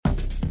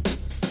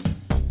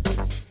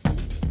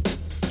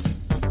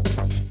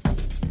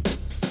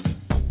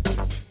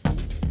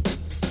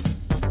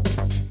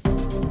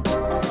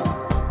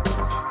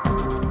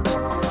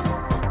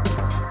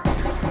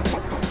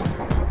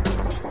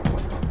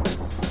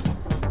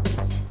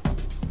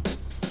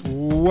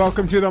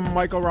Welcome to the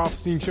Michael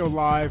Rothstein Show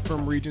live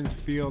from Regents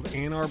Field,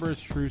 Ann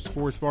Arbor's True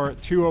Sports Bar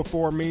at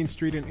 204 Main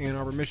Street in Ann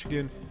Arbor,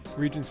 Michigan.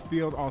 Regents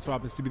Field also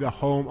happens to be the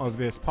home of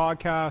this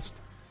podcast.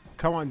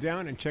 Come on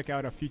down and check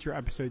out a future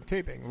episode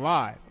taping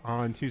live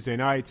on Tuesday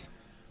nights.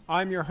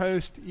 I'm your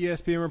host,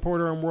 ESPN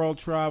reporter and world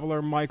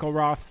traveler, Michael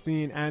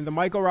Rothstein, and the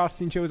Michael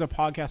Rothstein Show is a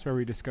podcast where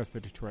we discuss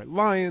the Detroit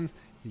Lions,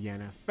 the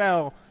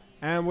NFL,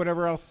 and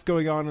whatever else is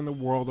going on in the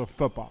world of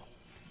football.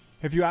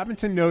 If you happen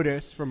to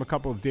notice from a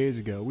couple of days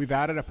ago, we've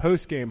added a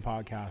post-game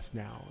podcast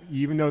now,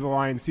 even though the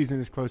Lions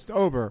season is close to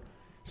over.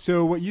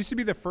 So what used to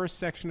be the first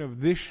section of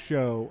this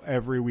show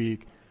every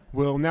week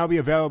will now be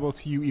available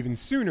to you even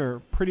sooner,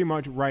 pretty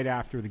much right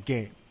after the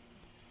game.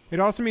 It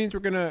also means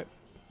we're going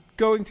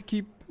to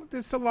keep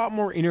this a lot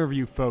more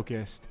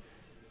interview-focused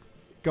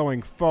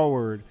going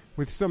forward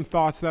with some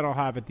thoughts that I'll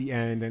have at the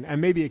end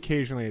and maybe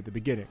occasionally at the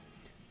beginning.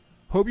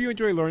 Hope you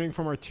enjoy learning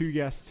from our two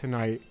guests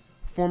tonight.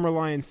 Former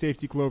Lions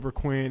safety Glover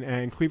Quin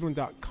and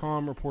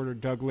Cleveland.com reporter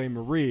Doug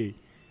Lesmerises,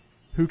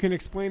 who can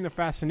explain the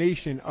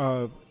fascination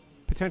of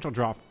potential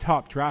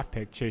top draft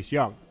pick Chase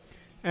Young.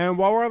 And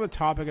while we're on the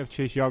topic of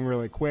Chase Young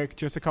really quick,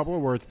 just a couple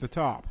of words at the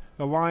top.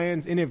 The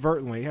Lions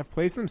inadvertently have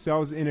placed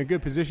themselves in a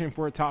good position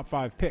for a top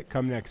 5 pick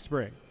come next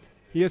spring.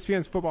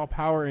 ESPN's Football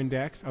Power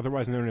Index,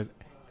 otherwise known as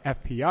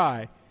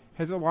FPI,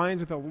 has the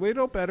Lions with a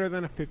little better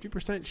than a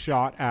 50%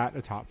 shot at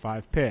a top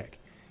 5 pick.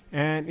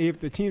 And if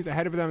the teams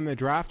ahead of them in the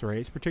draft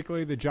race,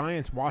 particularly the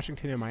Giants,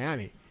 Washington, and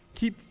Miami,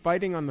 keep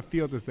fighting on the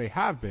field as they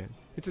have been,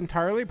 it's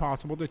entirely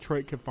possible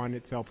Detroit could find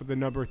itself with the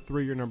number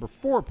 3 or number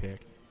 4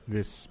 pick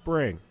this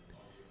spring.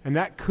 And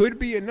that could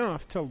be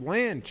enough to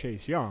land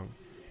Chase Young,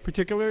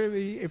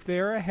 particularly if they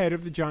are ahead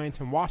of the Giants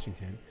and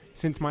Washington,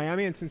 since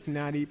Miami and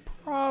Cincinnati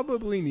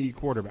probably need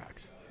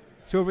quarterbacks.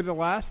 So over the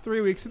last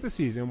 3 weeks of the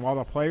season, while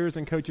the players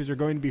and coaches are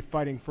going to be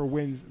fighting for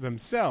wins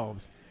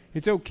themselves,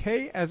 it's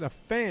okay as a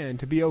fan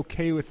to be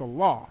okay with a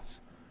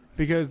loss,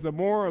 because the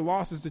more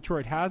losses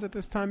Detroit has at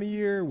this time of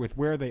year with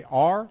where they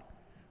are,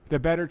 the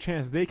better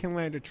chance they can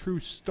land a true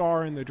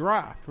star in the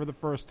draft for the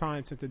first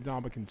time since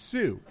Ndamukong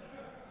Suh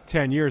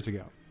 10 years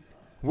ago.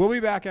 We'll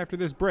be back after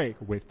this break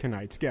with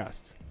tonight's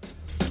guests.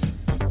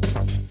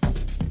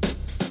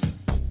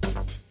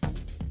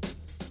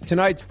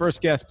 Tonight's first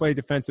guest played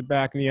defensive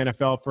back in the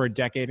NFL for a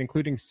decade,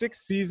 including 6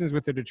 seasons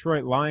with the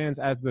Detroit Lions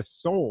as the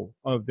soul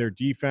of their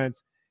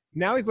defense.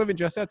 Now he's living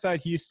just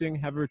outside Houston,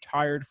 have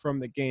retired from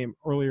the game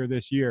earlier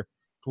this year.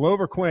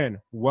 Glover Quin,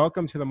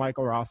 welcome to the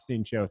Michael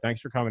Rothstein Show.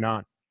 Thanks for coming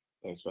on.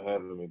 Thanks for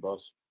having me,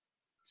 boss.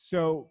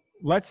 So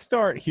let's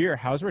start here.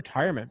 How's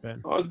retirement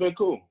been? Oh, it's been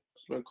cool.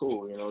 It's been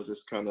cool.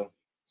 Just kind of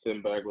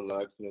sitting back,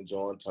 relaxing,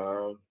 enjoying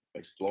time,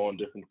 exploring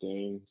different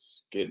things,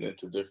 getting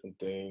into different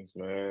things,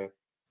 man.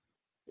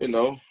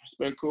 It's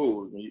been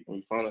cool.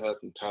 We finally had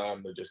some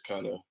time to just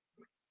kind of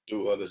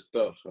do other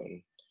stuff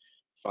and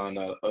find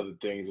out other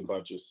things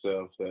about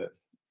yourself that,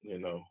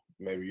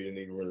 maybe you didn't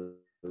even really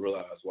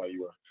realize while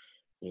you were,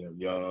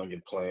 young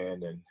and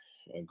playing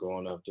and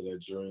going after that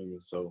dream.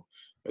 And so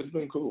it's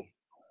been cool.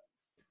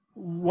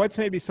 What's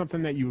maybe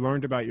something that you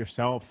learned about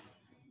yourself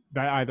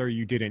that either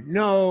you didn't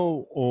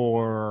know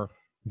or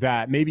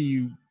that maybe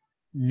you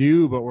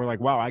knew but were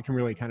like, wow, I can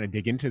really kind of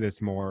dig into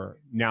this more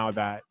now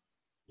that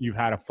you've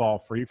had a fall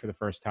free for the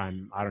first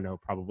time, I don't know,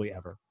 probably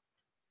ever?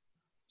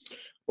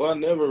 Well, I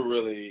never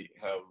really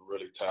have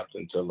tapped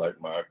into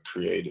my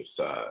creative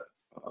side.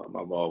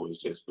 I've always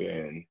just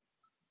been,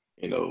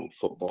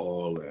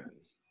 football and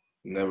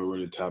never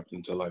really tapped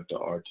into the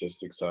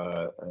artistic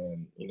side.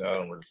 And, I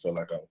don't really feel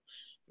like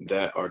I'm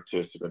that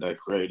artistic or that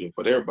creative,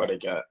 but everybody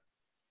got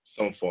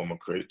some form of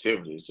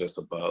creativity. It's just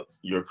about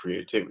your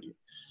creativity.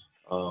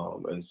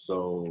 And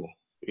so,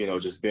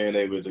 just being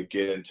able to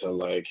get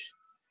into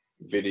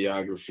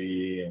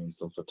videography and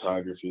some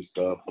photography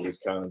stuff and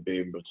just kind of be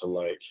able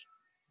to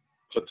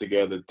put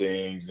together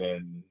things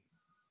and,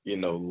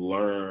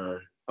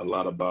 learn a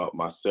lot about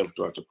myself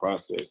throughout the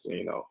process,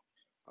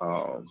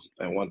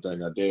 and one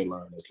thing I did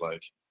learn is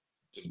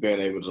just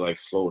being able to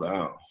slow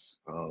down.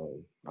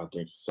 I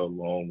think so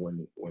long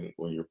when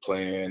you're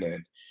playing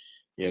and,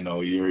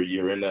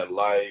 you're in that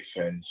life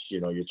and,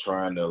 you're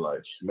trying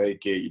to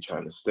make it, you're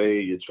trying to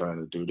stay, you're trying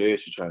to do this,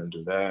 you're trying to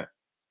do that.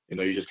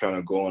 You just kind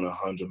of going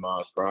 100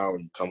 miles per hour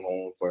and you come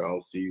home for a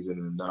whole season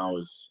and now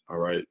it's all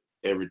right,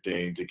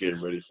 everything to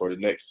get ready for the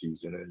next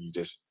season, and you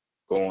just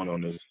going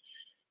on this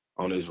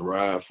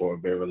ride for a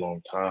very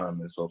long time.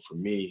 And so for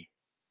me,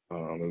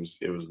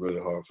 it was really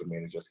hard for me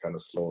to just kind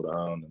of slow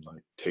down and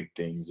take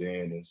things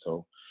in. And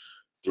so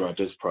throughout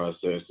this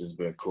process, it's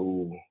been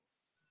cool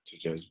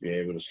to just be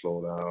able to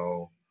slow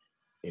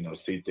down,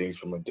 see things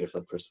from a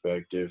different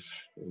perspective,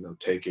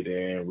 take it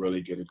in,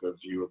 really get a good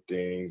view of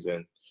things,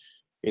 and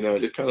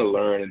just kind of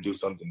learn and do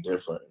something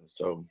different. And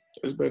so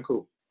it's been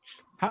cool.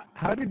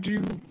 How did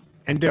you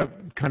end up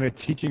kind of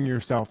teaching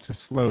yourself to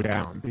slow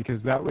down?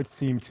 Because that would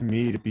seem to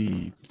me to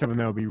be something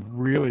that would be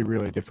really,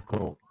 really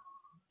difficult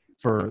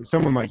for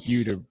someone like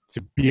you to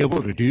be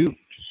able to do.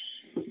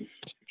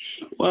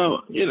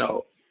 Well,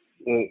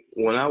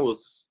 when I was,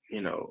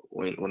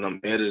 when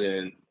I'm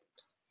editing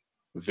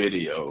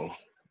video.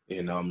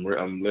 I'm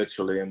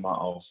literally in my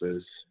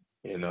office.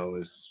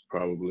 It's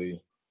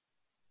probably,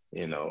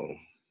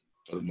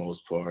 for the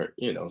most part,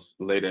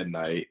 late at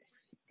night,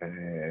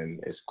 and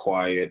it's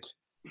quiet,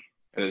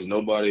 and there's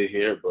nobody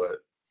here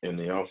but in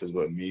the office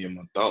but me and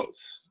my thoughts.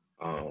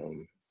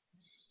 Um,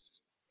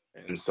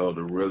 and so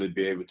to really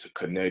be able to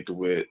connect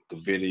with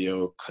the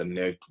video,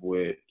 connect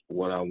with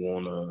what I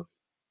want to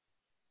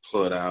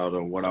put out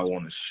or what I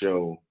want to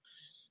show,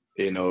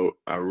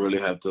 I really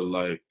have to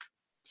like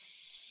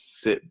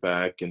sit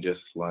back and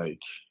just like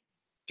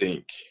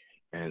think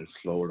and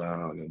slow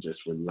down and just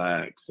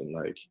relax and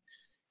like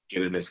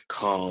get in this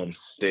calm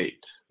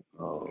state.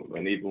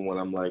 And even when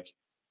I'm like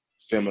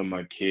filming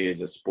my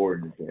kids at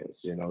sporting events,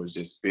 it's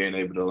just being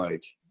able to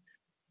like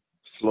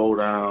slow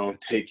down,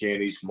 take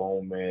in each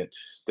moment,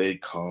 stay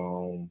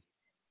calm.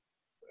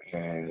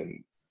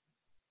 And,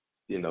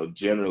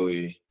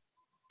 generally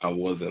I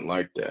wasn't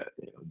like that.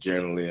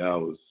 Generally I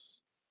was,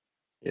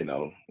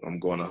 I'm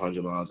going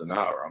 100 miles an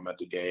hour. I'm at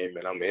the game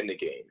and I'm in the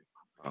game.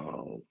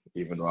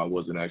 Even though I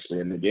wasn't actually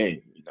in the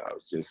game, I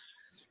was just,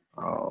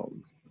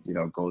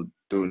 go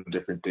doing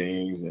different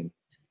things and,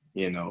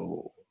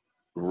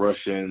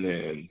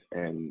 rushing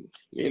and,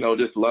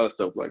 just a lot of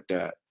stuff like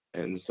that.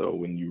 And so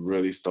when you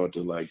really start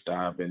to like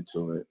dive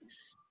into it,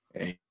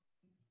 and,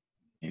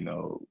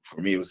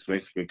 for me, it was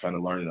basically kind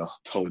of learning a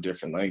totally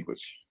different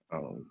language.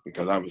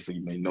 Because obviously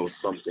you may know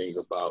some things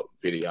about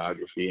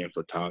videography and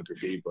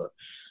photography, but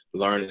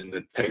learning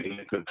the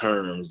technical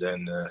terms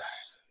and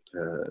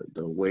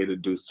the way to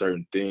do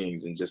certain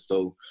things, and just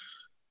so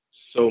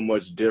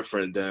much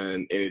different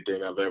than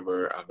anything I've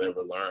ever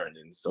learned.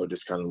 And so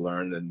just kind of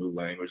learning a new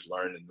language,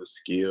 learning a new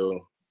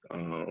skill.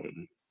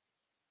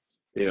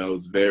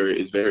 It's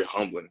very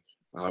humbling,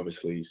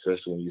 obviously,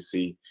 especially when you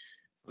see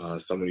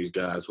some of these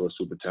guys who are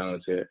super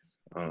talented,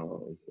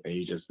 and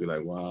you just be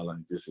like, wow, like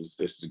this is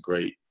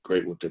great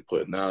what they're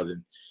putting out.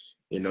 And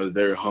it's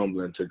very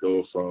humbling to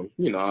go from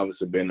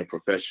obviously being a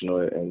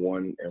professional in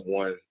one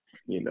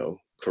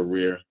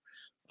career,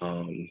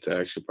 to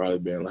actually probably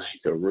being like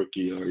a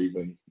rookie or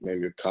even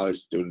maybe a college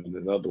student in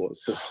another one.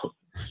 So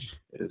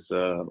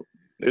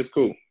it's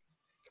cool.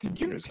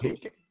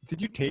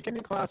 Did you take any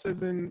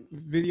classes in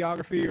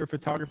videography or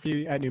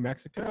photography at New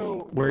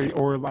Mexico,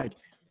 or like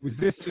was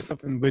this just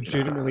something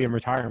legitimately in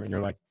retirement?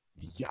 You're like,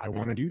 yeah, I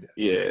want to do this.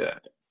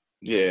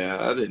 Yeah,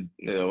 I didn't.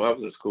 I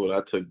was in school.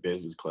 I took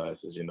business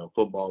classes.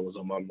 Football was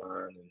on my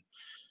mind,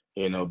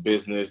 and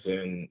business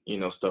and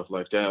stuff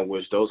like that.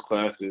 Which those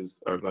classes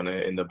are gonna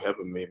end up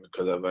helping me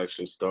because I've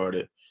actually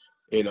started,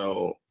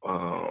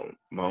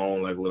 my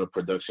own like little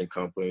production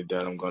company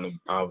that I'm gonna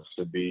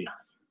obviously be,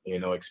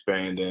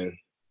 expanding,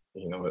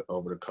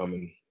 over the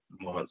coming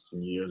months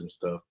and years and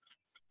stuff.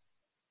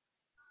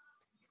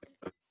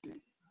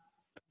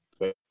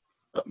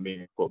 Help me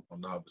in football,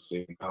 and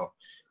obviously now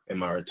in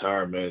my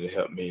retirement it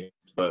helped me.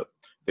 But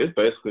this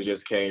basically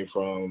just came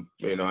from,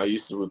 I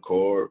used to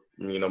record,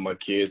 my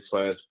kids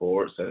playing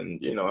sports,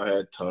 and I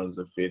had tons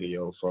of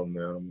video from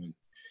them.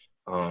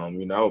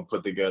 And I would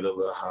put together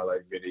little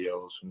highlight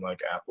videos from like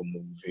Apple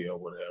Movie or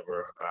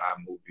whatever, or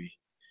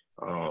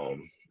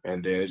iMovie.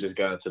 And then it just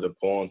got to the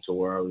point to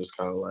where I was just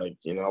kind of like,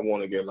 I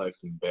want to get like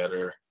some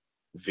better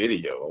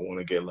video. I want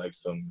to get like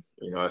some,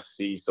 I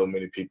see so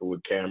many people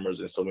with cameras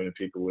and so many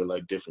people with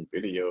like different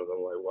videos.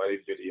 I'm like, why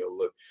does video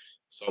look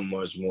so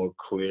much more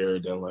clear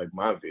than like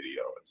my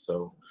video? And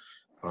so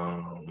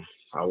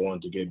I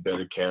wanted to get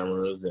better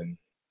cameras and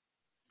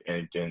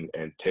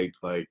take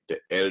like the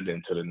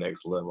editing to the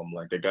next level. I'm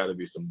like, there got to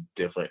be some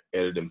different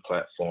editing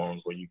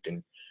platforms where you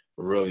can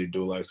really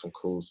do like some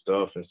cool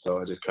stuff. And so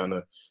I just kind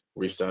of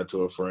reached out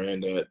to a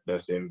friend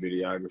that's in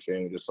videography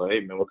and just like,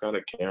 hey man, what kind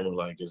of camera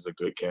like is a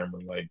good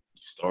camera like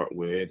start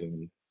with?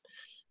 And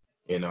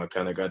I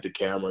kind of got the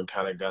camera and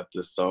kind of got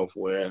the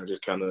software, and I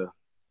just kind of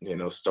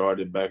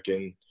started back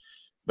in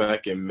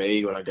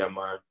May when I got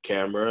my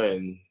camera,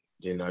 and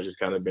I just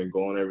kind of been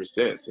going ever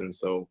since. And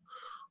so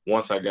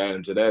once I got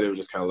into that, it was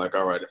just kind of like,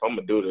 all right, if I'm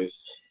gonna do this,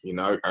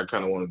 I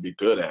kind of want to be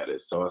good at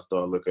it. So I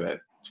started looking at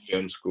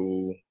film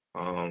school,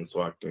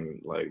 so I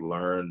can like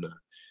learn the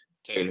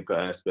technical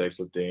aspects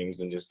of things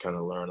and just kind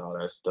of learn all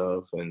that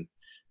stuff. And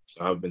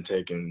so I've been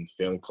taking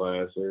film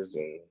classes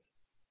and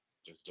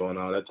just doing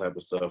all that type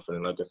of stuff.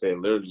 And like I said, it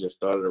literally just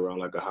started around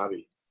like a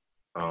hobby.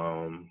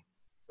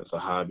 It's a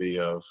hobby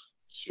of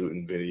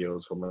shooting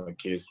videos for my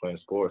kids playing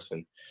sports.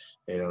 And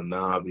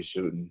now I'll be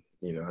shooting,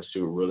 I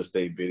shoot real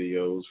estate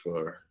videos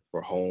for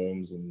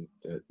homes and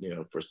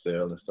for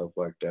sale and stuff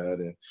like that.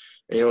 And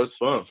it's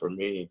fun for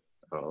me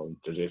to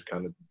just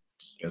kind of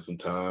spend some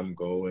time,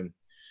 go and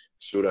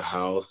shoot a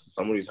house.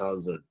 Some of these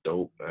houses are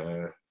dope,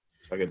 man.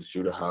 I get to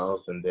shoot a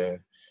house, and then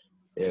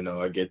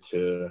I get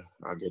to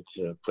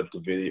put a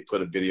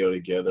video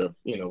together,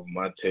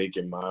 my take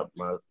and my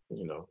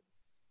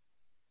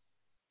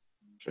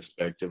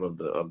perspective of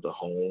the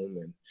home.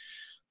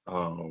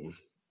 And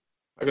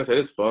like I said,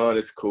 it's fun,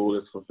 it's cool,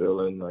 it's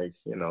fulfilling, like,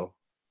 and I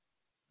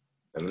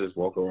just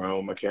walk around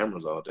with my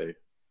cameras all day.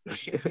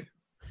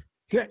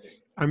 Yeah,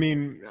 I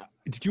mean,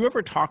 Did you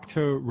ever talk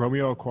to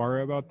Romeo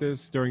Aquara about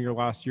this during your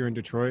last year in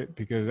Detroit?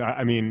 Because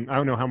I mean, I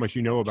don't know how much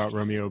you know about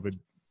Romeo, but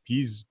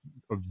he's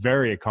a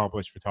very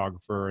accomplished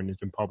photographer and has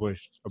been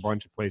published a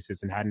bunch of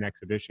places and had an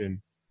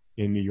exhibition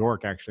in New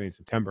York actually in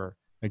September.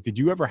 Like, did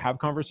you ever have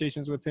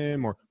conversations with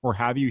him, or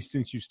have you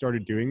since you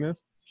started doing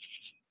this?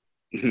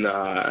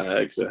 Nah,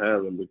 I actually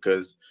haven't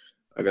because,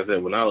 like I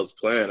said, when I was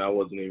playing, I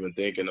wasn't even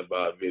thinking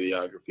about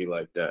videography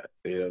like that.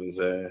 You know what I'm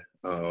saying?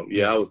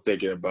 Yeah, I Yeah. was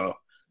thinking about,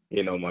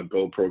 my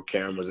GoPro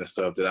cameras and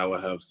stuff that I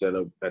would have set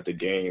up at the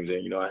games,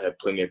 and I had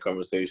plenty of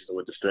conversations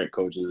with the strength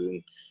coaches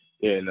and,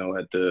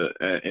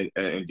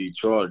 in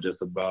Detroit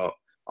just about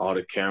all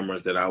the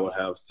cameras that I would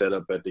have set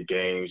up at the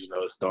games.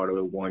 It started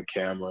with one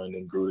camera and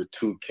then grew to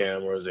two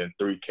cameras and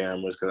three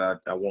cameras because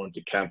I wanted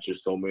to capture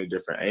so many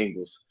different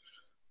angles.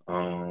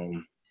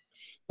 Um,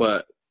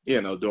 but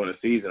during the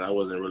season, I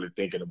wasn't really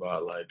thinking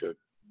about like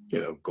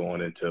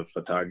going into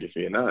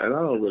photography, and I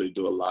don't really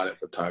do a lot of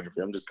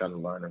photography. I'm just kind of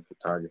learning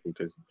photography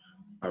because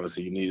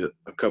obviously you need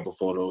a couple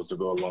photos to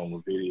go along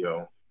with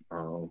video.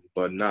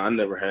 But no, I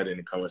never had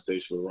any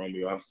conversation with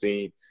Romeo. I've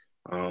seen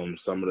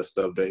some of the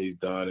stuff that he's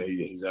done, and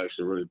he's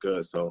actually really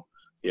good. So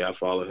yeah, I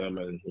follow him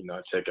and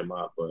I check him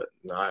out. But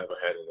no, I haven't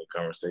had any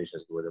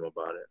conversations with him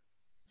about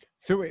it.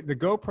 So wait, the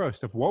GoPro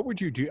stuff, what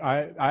would you do?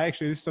 I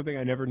actually, this is something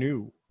I never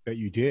knew that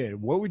you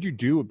did. What would you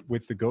do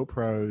with the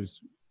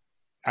GoPros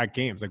at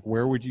games? Like,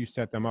 where would you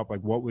set them up?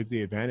 Like, what was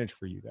the advantage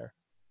for you there?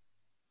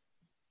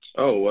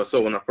 Oh well,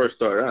 so when I first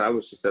started out, I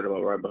was just set him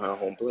up right behind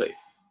home plate.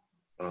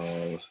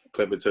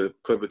 Clip it to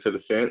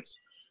the fence,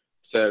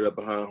 set it up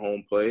behind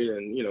home plate,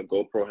 and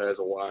GoPro has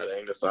a wide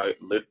angle, so I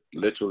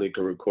literally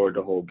could record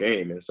the whole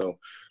game. And so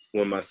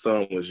when my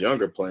son was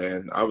younger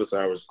playing, obviously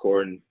I was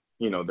recording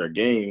their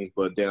games,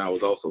 but then I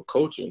was also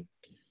coaching,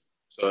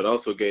 so it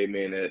also gave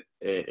me an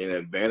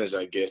advantage,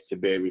 I guess, to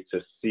be able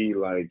to see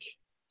like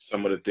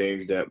some of the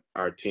things that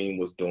our team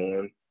was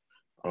doing.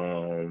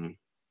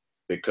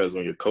 Because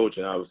when you're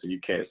coaching, obviously you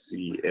can't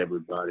see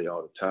everybody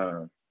all the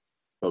time.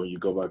 But when you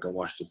go back and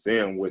watch the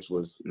film, which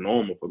was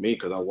normal for me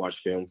because I watch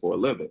film for a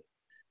living.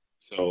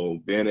 So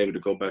being able to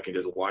go back and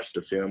just watch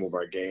the film of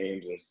our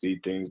games and see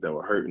things that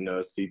were hurting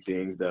us, see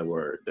things that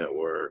were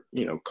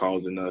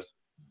causing us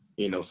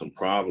some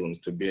problems,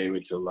 to be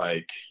able to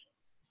like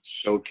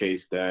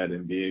showcase that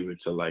and be able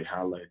to like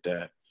highlight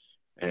that,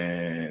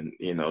 and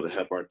to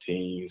help our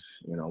teams.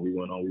 We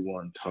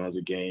won tons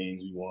of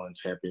games, we won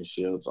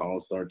championships,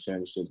 all-star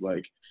championships.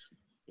 Like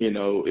it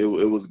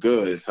was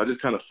good. So I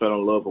just kind of fell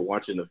in love with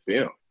watching the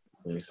film.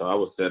 And so I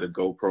would set a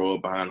GoPro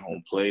up behind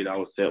home plate. I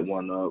would set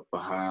one up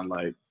behind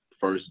like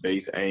first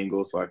base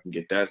angle so I can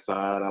get that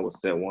side. I would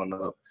set one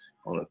up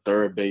on the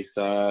third base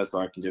side so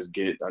I can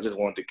I just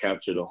wanted to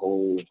capture the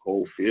whole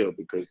field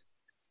because,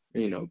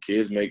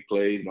 kids make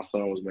plays. My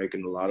son was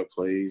making a lot of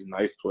plays,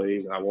 nice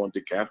plays, and I wanted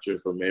to capture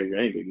it from every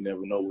angle. You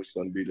never know which is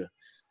going to be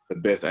the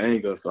best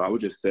angle. So I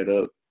would just set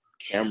up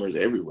cameras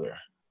everywhere.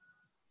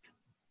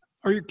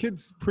 Are your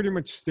kids pretty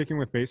much sticking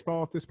with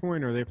baseball at this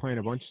point? Or are they playing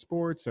a bunch of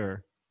sports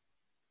or?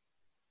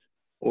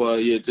 Well,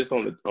 yeah, just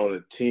on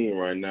the team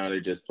right now,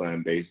 they're just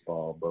playing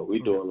baseball, but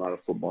we Okay. do a lot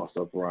of football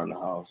stuff around the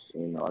house.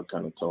 I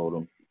kind of told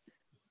them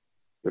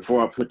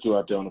before I put you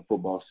out there on the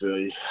football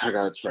field, I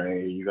gotta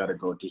train. You gotta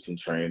go through some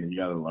training. You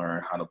gotta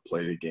learn how to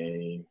play the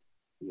game.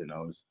 You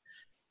know,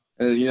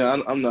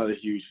 and I'm not a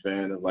huge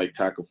fan of like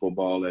tackle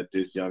football at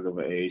this young of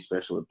an age,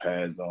 especially with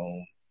pad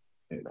zone.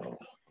 You know,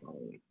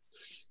 um,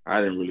 I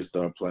didn't really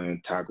start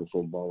playing tackle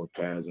football with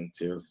pads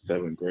until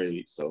seventh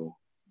grade, so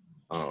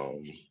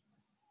um,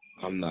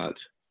 I'm not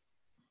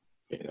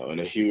in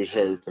a huge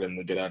hurry for them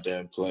to get out there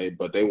and play,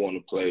 but they want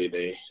to play.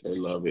 They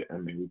love it. I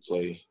mean, we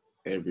play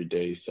every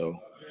day, so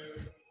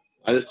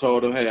I just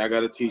told them, hey, I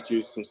got to teach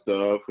you some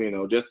stuff,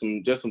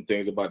 just some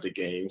things about the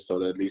game, so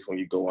that at least when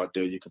you go out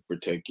there, you can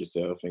protect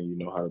yourself and you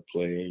know how to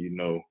play and you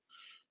know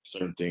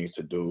certain things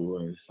to do.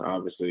 And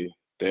obviously,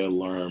 they'll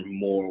learn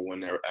more when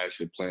they're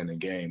actually playing the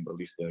game, but at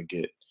least they'll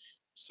get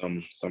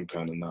some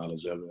kind of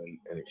knowledge of it,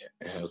 and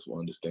it helps them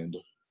understand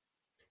it.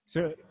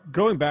 So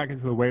going back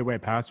into the way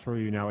past for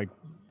you now, like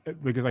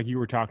because like you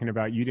were talking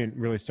about, you didn't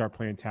really start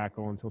playing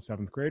tackle until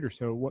seventh grade or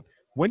so.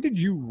 When did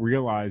you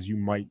realize you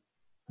might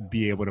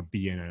be able to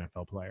be an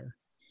NFL player?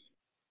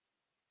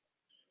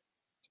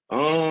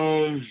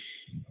 Um,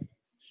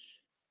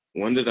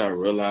 when did I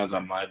realize I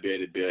might be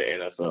able to be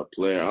an NFL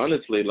player?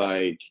 Honestly,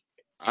 like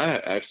I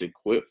had actually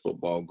quit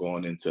football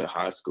going into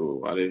high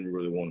school. I didn't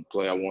really want to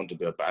play. I wanted to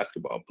be a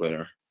basketball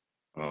player.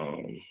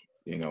 Um,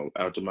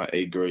 after my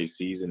eighth grade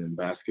season in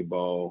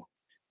basketball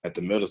at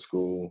the middle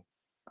school,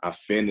 I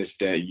finished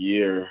that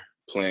year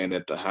playing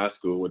at the high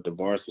school with the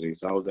varsity.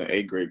 So I was in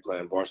eighth grade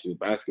playing varsity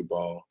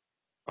basketball.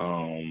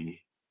 Um,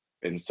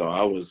 and so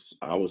I was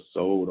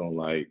sold on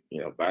like,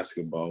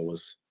 basketball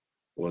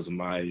was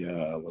my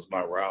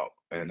route,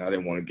 and I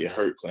didn't want to get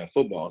hurt playing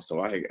football, so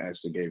I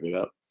actually gave it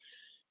up.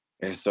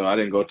 And so I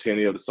didn't go to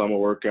any of the summer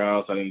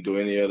workouts. I didn't do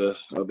any of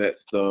that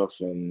stuff.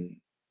 And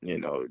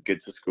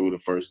get to school the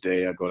first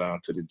day, I go down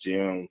to the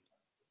gym,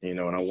 and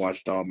I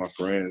watched all my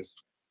friends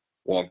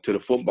walk to the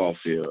football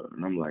field,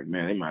 and I'm like,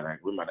 man, we might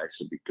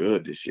actually be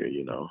good this year,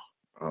 you know.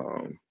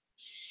 Um,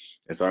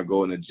 and so I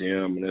go in the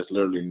gym, and there's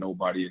literally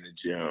nobody in the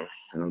gym,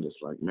 and I'm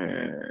just like,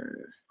 man,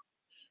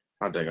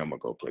 I think I'm gonna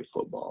go play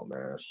football,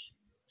 man.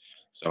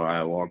 So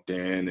I walked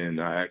in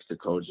and I asked the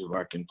coach if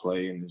I can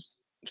play, and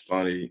it's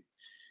funny.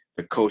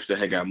 The coach that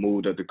had got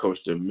moved up to coach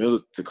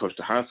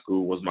the high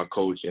school was my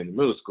coach in the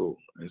middle school,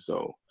 and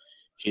so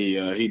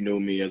he knew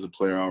me as a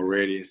player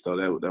already, so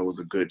that was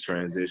a good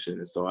transition.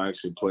 And so I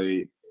actually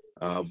played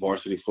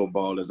varsity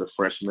football as a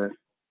freshman,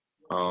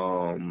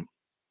 um,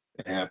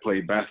 and I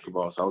played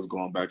basketball, so I was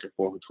going back and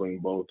forth between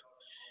both.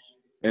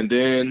 And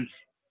then,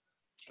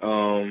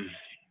 um,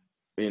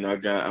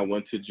 I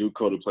went to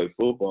JUCO to play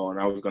football, and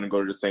I was going to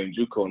go to the same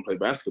JUCO and play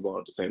basketball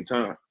at the same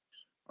time.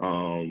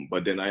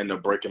 But then I ended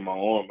up breaking my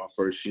arm my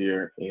first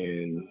year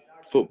in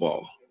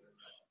football.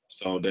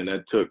 So then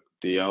that took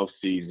the off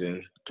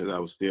season because I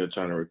was still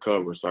trying to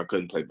recover, so I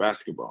couldn't play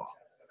basketball.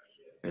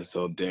 And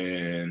so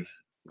then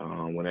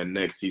when that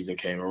next season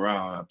came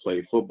around, I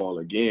played football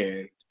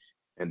again,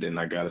 and then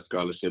I got a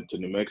scholarship to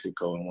New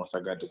Mexico. And once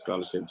I got the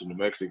scholarship to New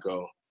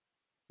Mexico,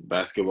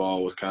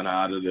 basketball was kind of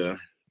out of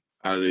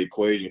the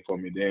equation for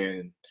me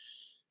then.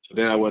 So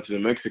then I went to New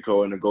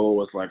Mexico, and the goal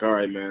was like, all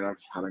right, man, I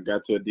kind of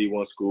got to a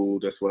D1 school.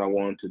 That's what I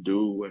wanted to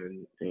do,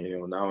 and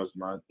now it's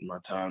my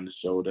time to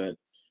show that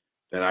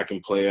I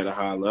can play at a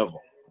high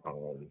level.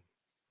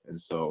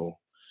 And so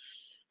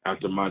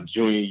after my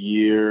junior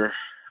year,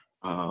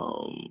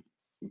 um,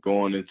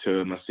 going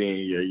into my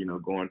senior year,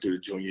 going through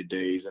the junior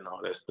days and all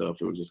that stuff,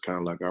 it was just kind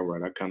of like, all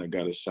right, I kind of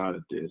got a shot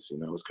at this. It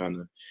was kind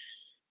of,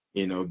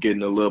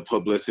 getting a little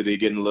publicity,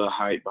 getting a little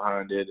hype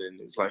behind it,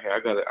 and it's like, hey, I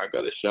got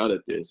a shot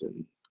at this,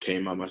 and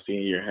came out my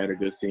senior year, had a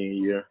good senior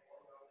year,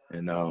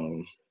 and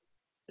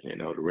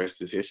the rest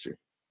is history.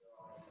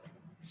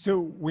 So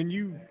when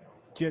you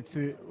get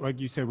to, like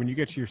you said, when you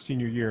get to your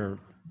senior year,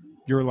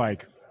 you're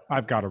like,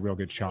 I've got a real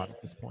good shot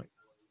at this point.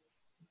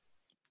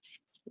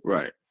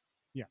 Right.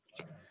 Yeah.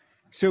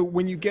 So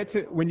when you get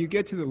to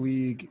the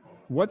league,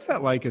 what's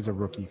that like as a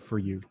rookie for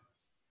you?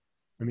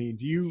 I mean,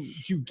 do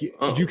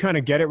you kind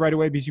of get it right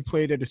away because you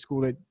played at a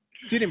school that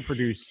didn't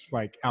produce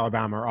like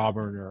Alabama or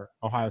Auburn or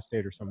Ohio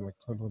State or someplace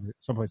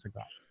like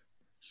that?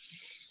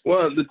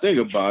 Well, the thing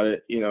about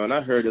it, and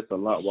I heard this a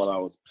lot while I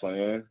was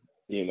playing,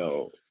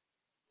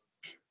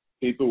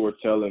 people were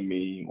telling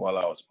me while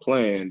I was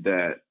playing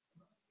that,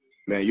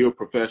 man, you're a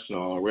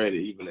professional already,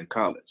 even in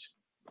college.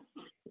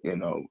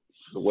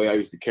 The way I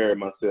used to carry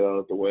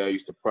myself, the way I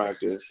used to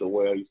practice, the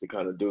way I used to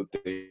kind of do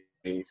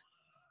things,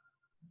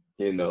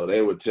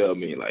 they would tell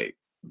me like,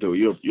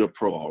 dude, you're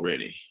pro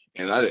already.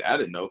 And I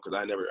didn't know because I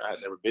had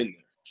never been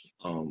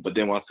there. But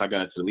then once I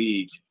got to the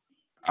league,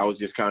 I was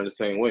just kind of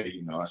the same way.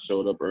 I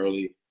showed up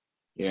early,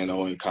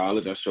 in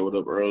college. I showed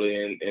up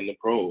early in the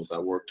pros. I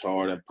worked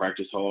hard. I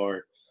practiced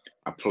hard.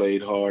 I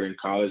played hard in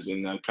college,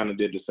 and I kind of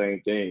did the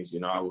same things.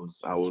 I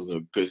was a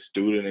good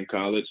student in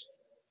college,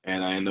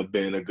 and I ended up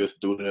being a good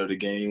student of the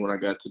game when I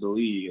got to the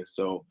league. And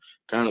so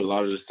kind of a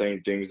lot of the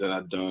same things that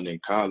I've done in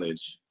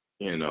college,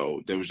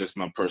 there was just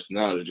my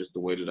personality, just the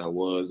way that I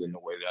was and the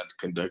way that I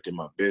conducted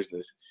my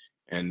business.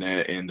 And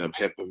that ended up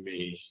helping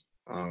me,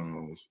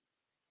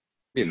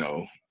 you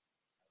know,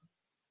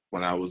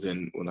 when I was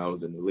in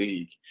the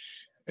league.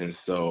 And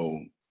so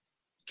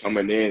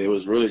coming in, it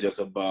was really just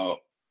about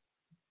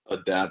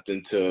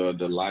adapting to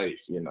the life,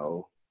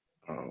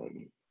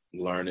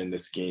 learning the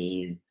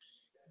scheme,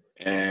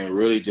 and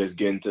really just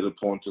getting to the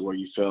point to where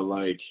you felt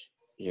like,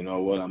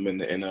 I'm in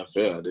the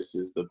NFL. This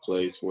is the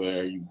place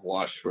where you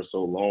watched for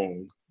so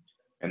long,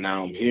 and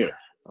now I'm here.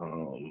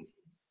 And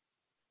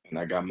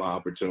I got my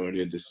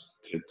opportunity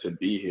to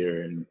be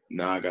here, and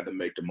now I got to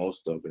make the most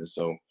of it.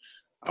 So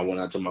I went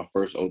out to my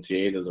first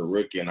OTA as a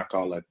rookie, and I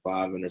caught like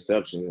 5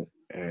 interceptions,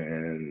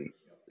 and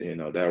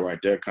that right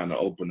there kind of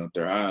opened up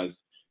their eyes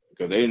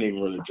because they didn't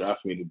even really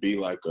draft me to be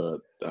like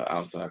the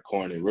outside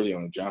corner. They really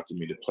only drafted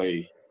me to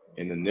play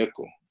in the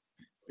nickel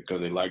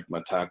because they liked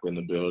my tackling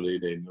ability.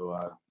 They knew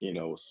I,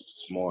 was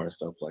smart and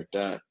stuff like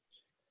that.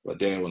 But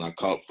then when I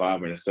caught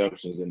 5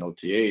 interceptions in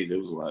OTAs, it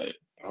was like,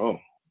 oh,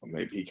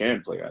 maybe he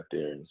can play out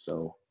there. And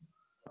so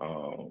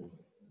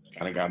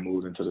kind of got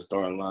moved into the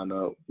starting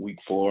lineup week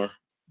 4.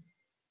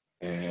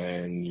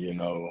 And,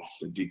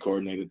 the D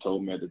coordinator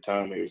told me at the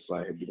time, he was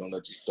like, if we're going to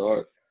let you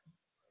start,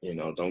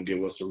 don't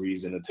give us a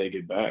reason to take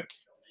it back.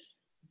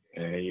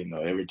 And,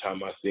 every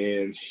time I see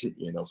him,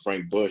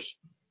 Frank Bush,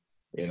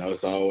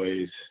 it's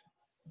always,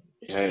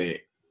 hey,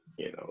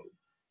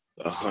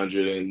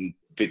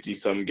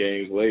 150 some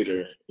games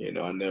later,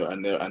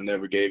 I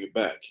never gave it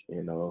back,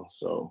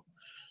 so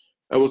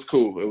that was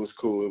cool. It was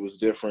cool. It was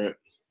different,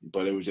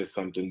 but it was just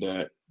something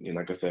that,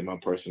 like I said, my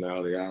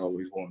personality, I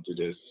always wanted to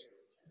just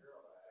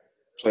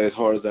play as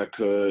hard as I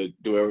could,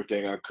 do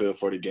everything I could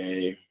for the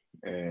game,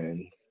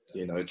 and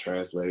it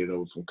translated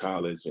over from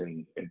college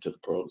and into the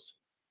pros.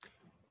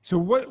 So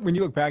when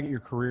you look back at your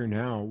career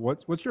now,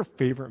 what's your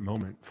favorite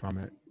moment from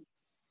it?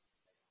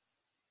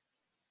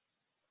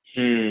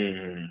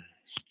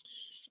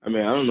 I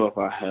mean, I don't know if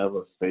I have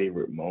a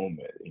favorite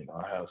moment.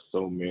 I have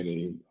so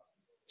many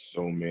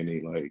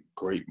like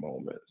great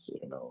moments.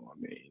 I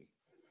mean,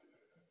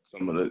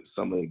 some of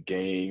the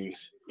games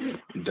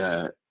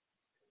that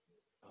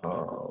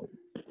um,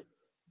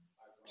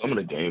 some of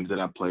the games that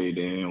I played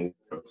in,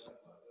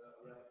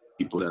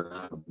 people that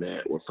I've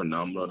met were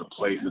phenomenal. The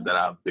places that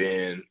I've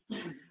been,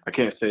 I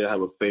can't say I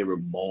have a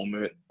favorite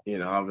moment.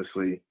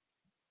 Obviously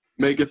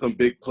making some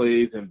big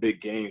plays and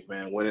big games,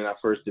 man. Winning our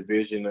first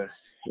division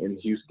in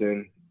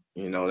Houston,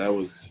 that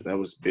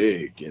was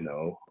big.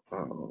 That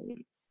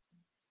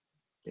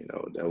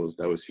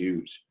was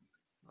huge.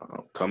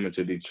 Coming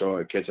to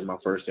Detroit, catching my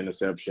first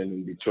interception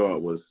in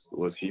Detroit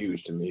was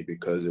huge to me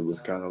because it was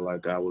kind of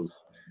like I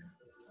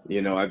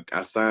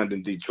signed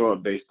in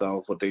Detroit based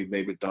off what they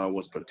maybe thought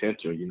was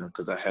potential,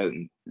 because I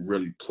hadn't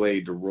really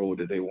played the role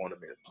that they wanted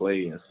me to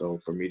play. And so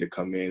for me to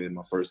come in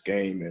my first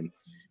game and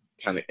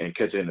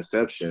catch an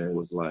interception, it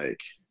was like,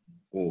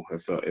 oh,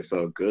 it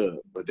felt good.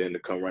 But then to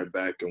come right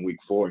back in week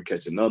 4 and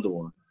catch another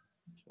one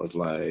was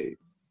like,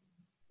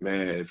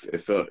 man,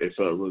 it felt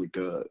really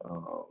good.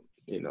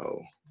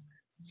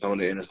 Some of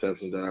the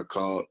interceptions that I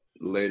caught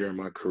later in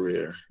my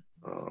career,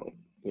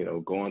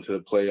 going to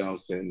the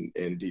playoffs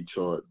in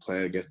Detroit,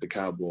 playing against the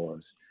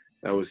Cowboys,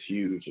 that was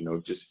huge.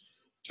 Just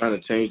trying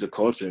to change the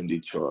culture in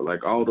Detroit.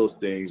 Like all those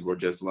things were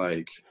just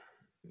like,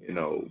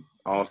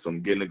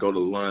 awesome. Getting to go to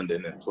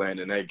London and playing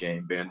in that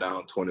game, being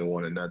down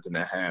 21-0 at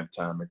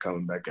halftime and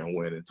coming back and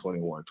winning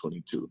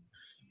 21-22.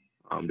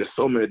 There's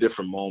so many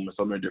different moments,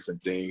 so many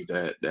different things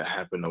that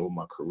happened over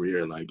my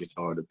career. Like it's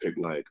hard to pick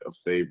like a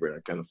favorite.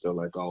 I kind of feel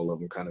like all of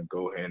them kind of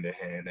go hand in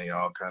hand. They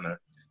all kind of,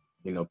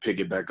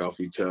 piggyback off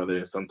each other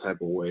in some type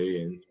of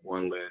way, and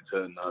one led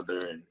to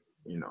another. And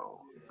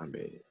I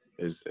mean,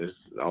 it's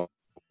all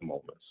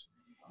moments.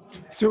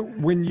 So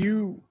when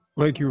you,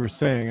 like you were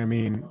saying, I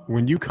mean,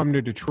 when you come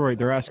to Detroit,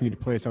 they're asking you to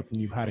play something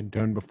you hadn't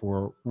done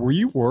before. Were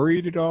you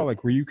worried at all?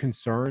 Like, were you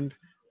concerned?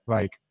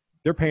 Like,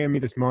 they're paying me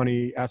this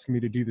money, asking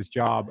me to do this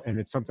job, and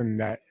it's something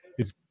that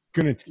is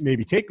going to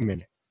maybe take a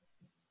minute.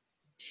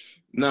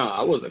 No,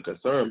 I wasn't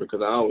concerned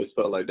because I always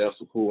felt like that's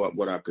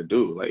what I could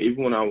do. Like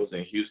even when I was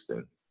in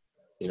Houston,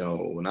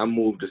 when I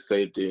moved to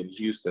safety in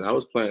Houston, I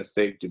was playing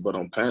safety, but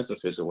on passing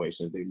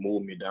situations, they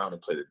moved me down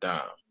and played it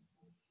down.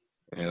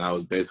 And I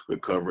was basically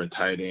covering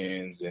tight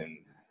ends and,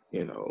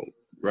 you know,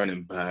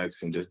 running backs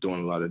and just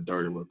doing a lot of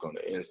dirty work on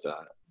the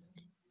inside.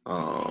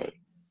 Um,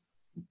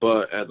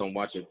 but as I'm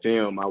watching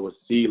film, I would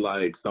see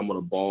like some of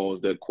the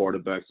balls that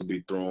quarterbacks would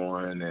be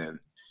throwing and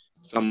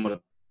some of the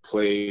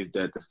plays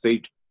that the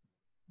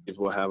safeties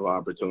will have an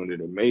opportunity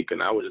to make.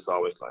 And I was just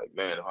always like,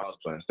 man, if I was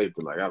playing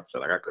safety, like I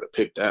felt like I could have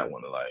picked that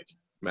one. Like,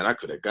 man, I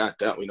could have got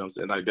that one. You know what I'm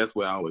saying? Like that's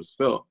where I always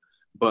felt.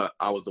 But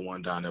I was the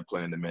one down there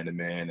playing the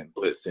man-to-man and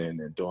blitzing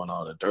and doing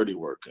all the dirty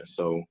work. And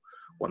so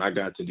when I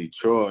got to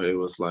Detroit, it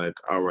was like,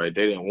 all right,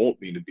 they didn't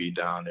want me to be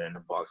down there in the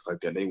box like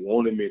that. They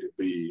wanted me to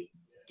be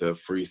the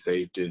free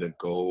safety to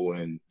go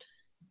and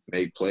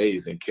make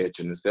plays and catch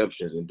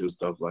interceptions and do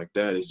stuff like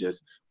that. It's just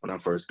when I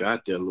first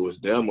got there, Louis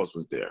Delmos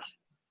was there.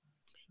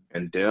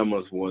 And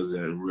Delmos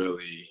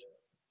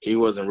he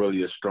wasn't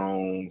really a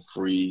strong,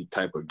 free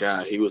type of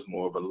guy. He was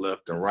more of a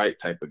left and right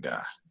type of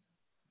guy.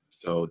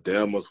 So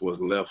Delmos was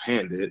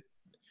left-handed,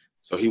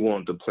 so he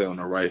wanted to play on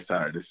the right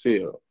side of the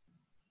field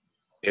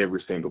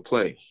every single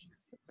play.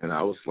 And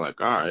I was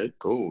like, all right,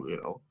 cool, you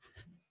know.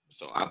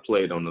 So I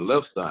played on the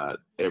left side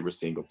every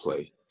single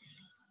play.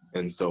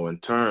 And so in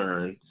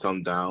turn,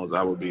 some downs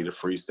I would be the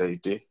free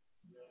safety,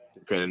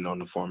 depending on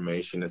the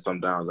formation, and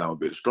some downs I would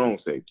be the strong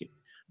safety,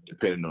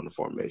 depending on the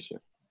formation.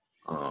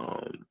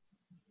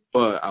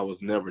 But I was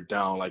never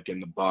down like in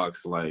the box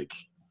like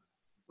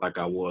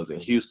I was in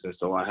Houston.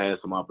 So I had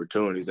some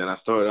opportunities, and I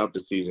started out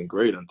the season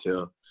great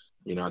until,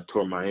 you know, I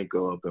tore my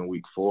ankle up in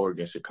week 4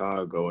 against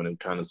Chicago, and it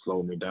kind of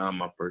slowed me down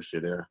my first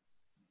year there.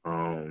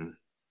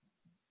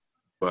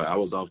 But I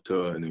was off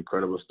to an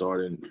incredible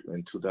start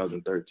in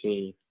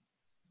 2013.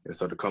 And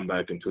so to come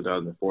back in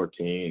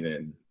 2014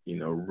 and, you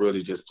know,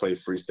 really just play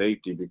free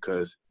safety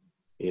because,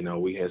 you know,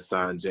 we had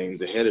signed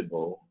James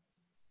Ahedibo,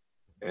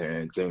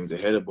 and James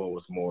Ahedibo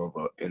was more of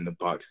a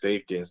in-the-box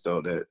safety, and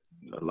so that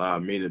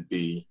allowed me to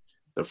be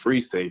the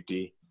free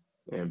safety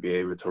and be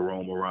able to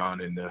roam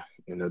around in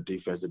the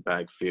defensive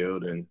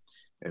backfield and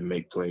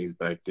make plays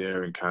back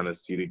there and kind of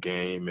see the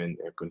game and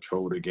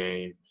control the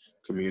game,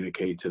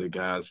 communicate to the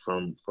guys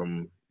from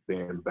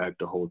being back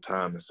the whole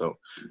time. And so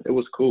it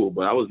was cool,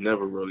 but I was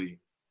never really,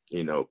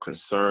 you know,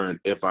 concerned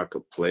if I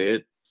could play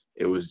it.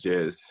 It was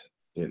just,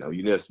 you know,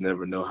 you just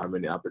never know how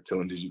many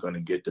opportunities you're going to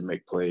get to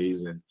make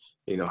plays and,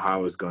 you know,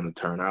 how it's going to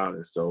turn out.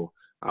 And so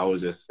I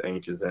was just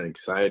anxious and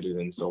excited.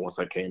 And so once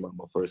I came up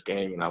my first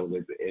game and I was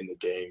able to end the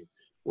game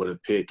with a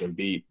pick and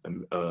beat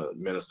a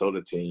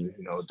Minnesota team,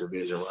 you know,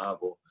 division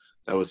rival,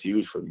 that was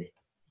huge for me.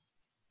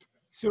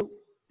 So,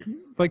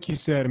 like you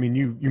said, I mean,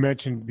 you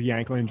mentioned the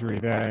ankle injury,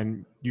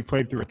 then you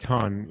played through a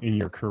ton in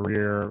your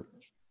career,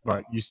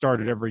 but you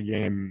started every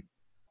game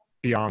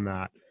beyond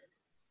that.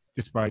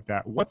 despite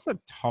that, what's the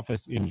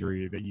toughest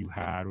injury that you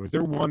had? Was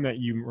there one that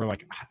you were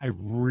like, I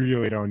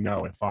really don't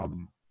know if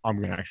I'm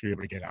going to actually be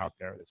able to get out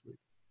there this week?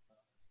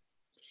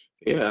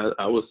 Yeah,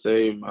 I would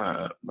say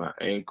my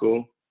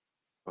ankle,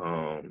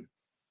 um,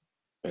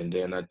 and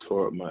then I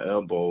tore up my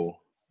elbow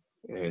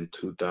in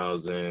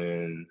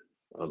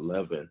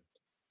 2011.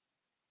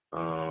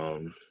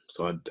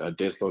 So I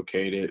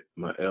dislocated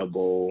my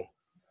elbow,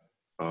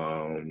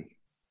 um,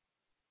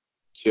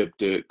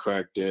 chipped it,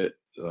 cracked it.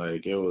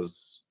 Like it was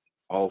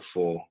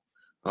awful.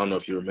 I don't know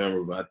if you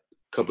remember, but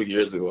a couple of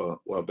years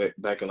ago, well,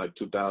 back in like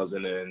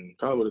 2000 and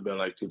probably would have been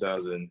like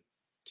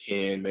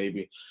 2010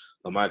 maybe.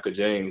 Michael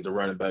James, the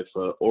running back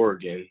for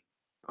Oregon,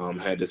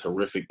 had this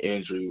horrific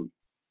injury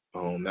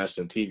on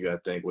national TV, I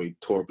think, where he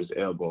tore up his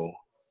elbow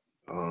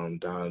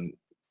down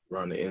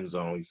around the end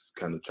zone. He's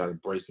kind of trying to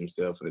brace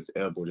himself, and his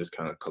elbow just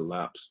kind of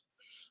collapsed.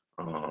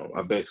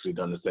 I basically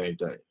done the same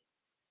thing.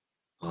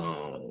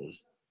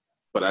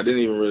 But I didn't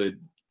even really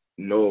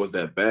know it was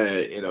that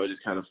bad. You know, it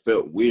just kind of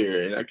felt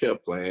weird. And I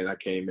kept playing. I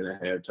came in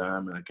at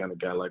halftime, and I kind of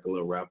got like a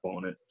little wrap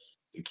on it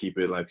to keep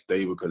it like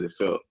stable because it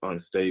felt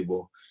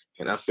unstable.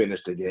 And I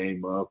finished the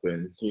game up,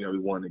 and, you know, we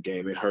won the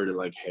game. It hurted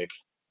like heck.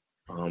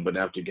 But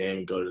after the game,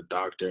 you go to the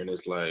doctor, and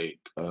it's like,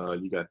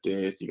 you got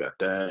this, you got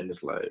that. And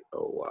it's like,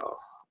 oh, wow.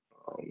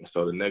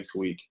 So the next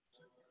week,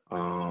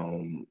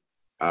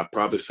 I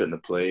probably shouldn't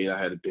have played. I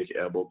had a big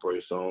elbow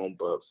brace on,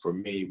 but for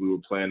me, we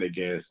were playing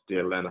against the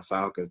Atlanta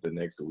Falcons the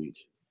next week,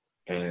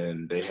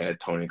 and they had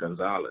Tony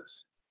Gonzalez.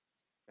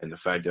 And the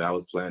fact that I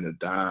was playing the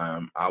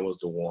dime, I was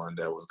the one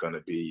that was going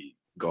to be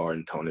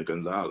guarding Tony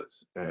Gonzalez.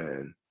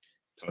 And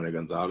Tony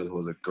Gonzalez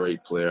was a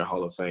great player,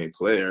 Hall of Fame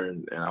player,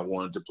 and I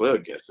wanted to play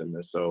against him.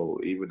 And so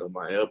even though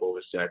my elbow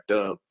was jacked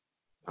up,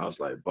 I was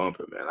like,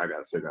 bumping, man, I got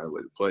to figure out a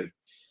way to play.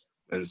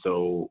 And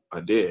so I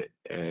did.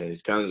 And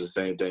it's kind of the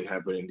same thing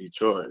happened in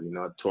Detroit. You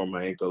know, I tore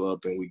my ankle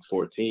up in week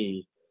 4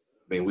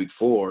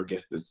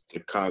 against the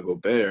Chicago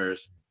Bears.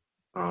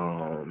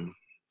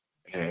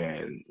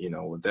 And, you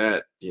know, with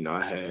that, you know,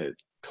 I had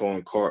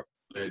torn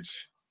cartilage.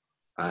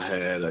 I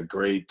had a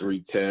grade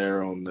 3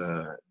 tear on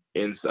the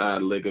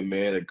inside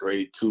ligament, a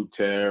grade 2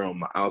 tear on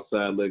my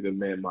outside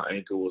ligament. My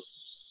ankle was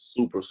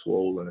super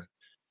swollen.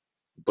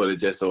 But it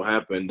just so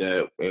happened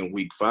that in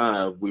week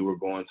 5, we were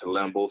going to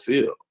Lambeau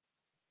Field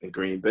in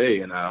Green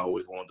Bay, and I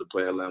always wanted to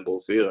play at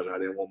Lambeau Field. And I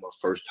didn't want my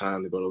first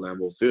time to go to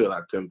Lambeau Field.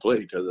 I couldn't play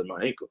because of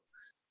my ankle.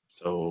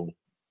 So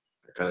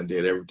I kind of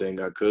did everything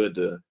I could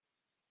to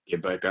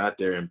get back out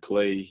there and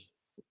play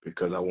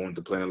because I wanted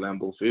to play in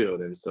Lambeau Field.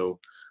 And so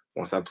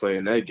once I played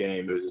in that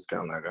game, it was just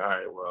kind of like, all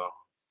right, well,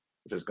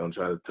 I'm just going to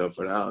try to tough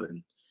it out.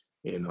 And,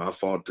 you know, I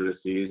fought through the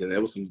season.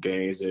 There were some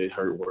games that it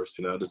hurt worse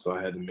than others, so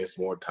I had to miss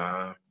more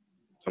time.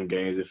 Some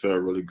games it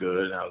felt really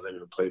good, and I was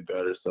able to play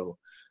better. So,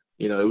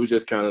 you know, it was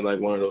just kind of like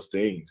one of those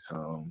things.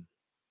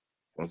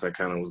 Once I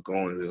kind of was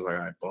going, it was like,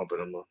 all right, bumping,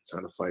 I'm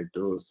trying to fight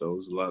through it. So it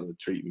was a lot of the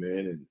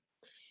treatment and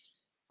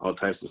all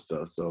types of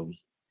stuff. So,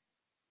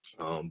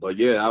 but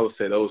yeah, I would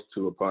say those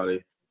two are probably.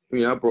 I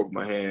mean, I broke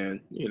my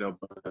hand, you know,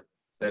 but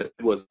it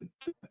wasn't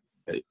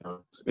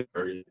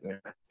very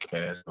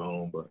cast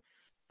on. But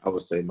I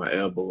would say my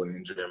elbow and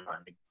injury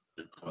might be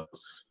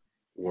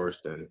worse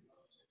than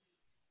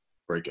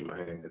breaking my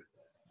hand.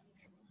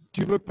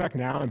 Do you look back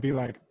now and be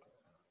like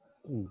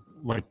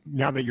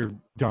now that you're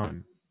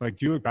done, like,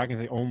 do you look back and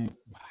say, oh,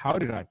 how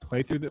did I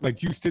play through that? Like,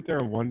 do you sit there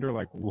and wonder,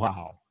 like,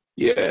 wow?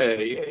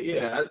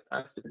 Yeah.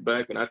 I sit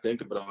back and I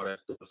think about all that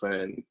stuff,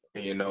 and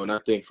you know, and I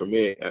think for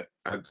me,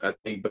 I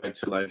think back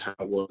to like how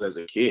I was as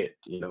a kid.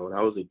 You know, when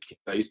I was a kid,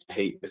 I used to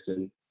hate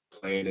missing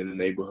playing in the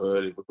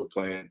neighborhood. If we were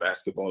playing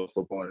basketball or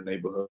football in the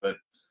neighborhood,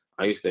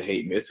 I used to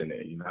hate missing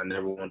it. You know, I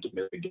never wanted to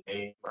miss a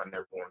game. I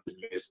never wanted to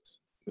miss,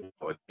 you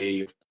know, a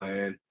day of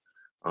playing.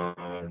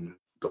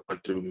 Going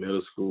through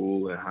middle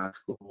school and high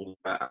school,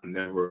 I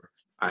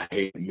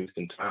hated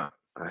missing time.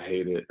 I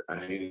hated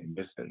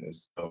missing it.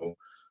 So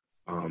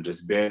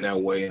just being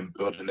that way and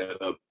building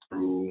that up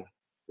through,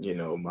 you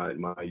know, my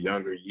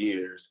younger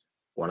years.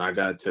 When I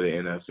got to the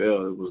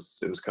NFL, it was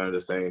kind of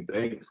the same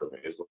thing for me.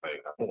 It's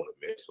like I don't want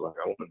to miss. Like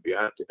I want to be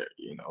out there.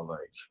 You know, like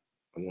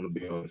I want to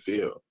be on the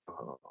field.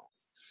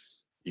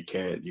 You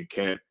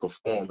can't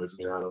perform if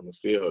you're not on the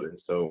field. And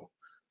so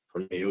for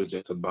me, it was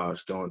just about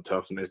showing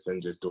toughness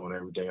and just doing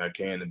everything I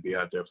can to be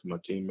out there for my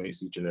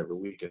teammates each and every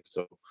week. And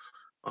so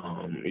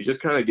you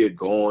just kind of get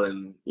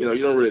going. You know,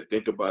 you don't really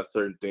think about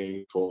certain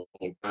things for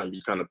a long time.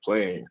 You kind of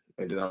playing.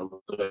 And then I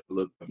look up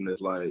and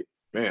it's like,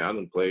 man, I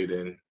done played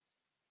in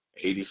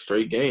 80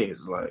 straight games.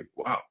 Like,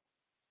 wow,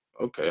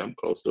 okay, I'm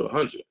close to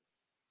 100.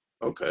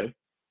 Okay.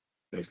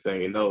 Next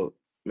thing you know,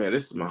 man,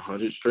 this is my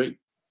 100th straight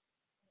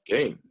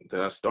game that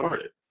I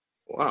started.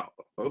 Wow,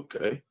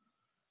 okay.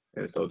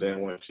 And so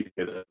then once you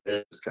get up there,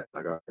 it's kind of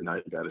like, all right, now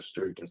you got a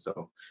streak. And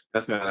so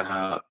that's kind of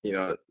how, you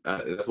know,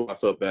 that's why I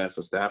felt bad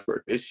for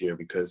Stafford this year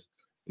because,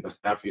 you know,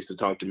 Stafford used to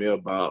talk to me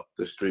about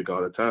the streak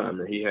all the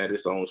time. And he had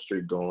his own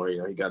streak going.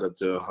 You know, he got up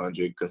to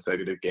 100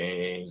 consecutive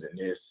games and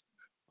this.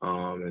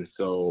 And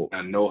so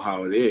I know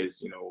how it is.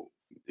 You know,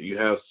 you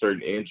have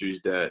certain injuries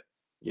that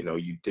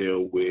you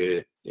deal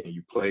with and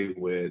you play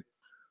with.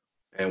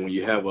 And when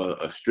you have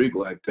a streak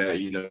like that,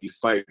 you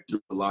fight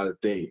through a lot of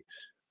things.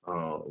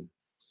 Um,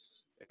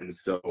 and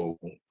so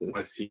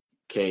once they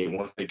came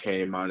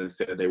out and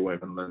said they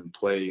weren't going to let him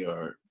play,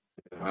 or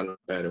I don't know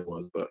how bad it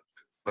was, but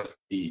once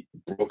he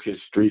broke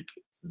his streak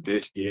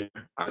this year,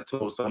 I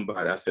told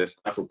somebody, I said,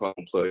 Stafford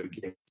probably play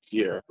again this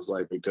year. I was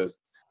like, because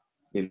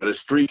the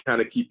streak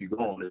kind of keep you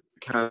going. It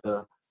kind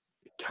of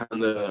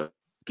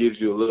gives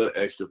you a little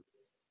extra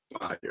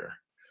fire.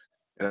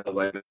 And I was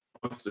like,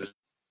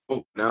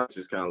 now it's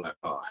just kind of like,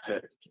 oh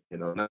heck,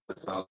 now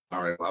it's all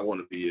right. I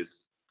want to be as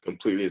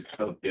completely as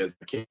healthy as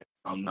I can.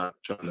 I'm not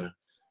trying to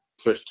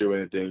push through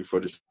anything for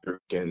the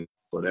streak, and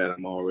for that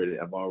I've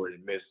already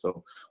missed.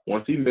 So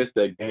once he missed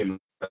that game,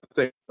 I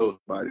think those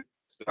body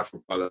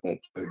Stafford probably won't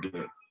play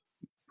again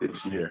this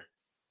year.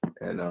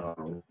 And I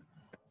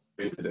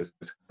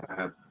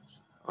have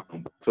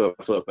feel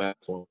bad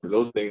for him, because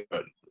those things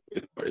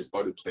it's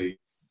hard to play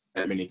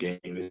that many games.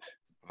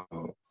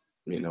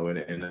 In the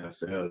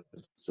NFL,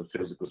 it's a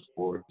physical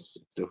sport. It's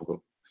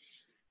difficult.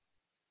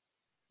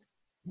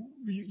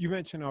 You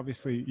mentioned,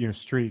 obviously,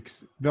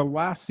 streaks. The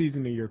last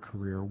season of your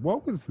career,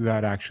 what was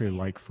that actually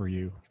like for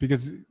you?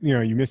 Because,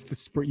 you missed the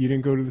spring. You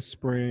didn't go to the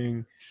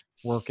spring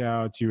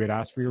workouts. You had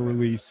asked for your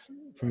release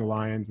from the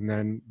Lions, and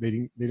then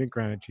they didn't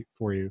grant it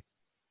for you.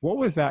 What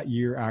was that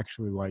year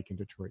actually like in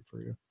Detroit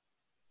for you?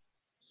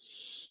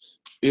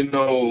 It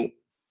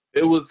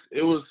was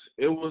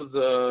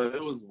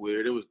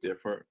weird. It was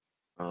different.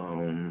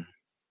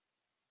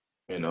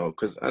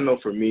 Because I know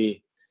for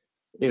me,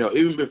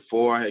 even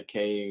before I had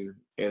came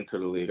into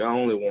the league, I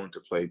only wanted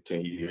to play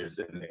 10 years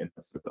in the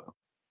NFL.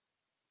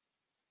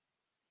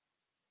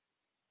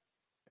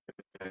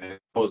 And that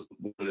was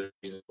one of the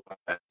reasons why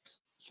I asked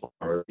for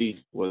a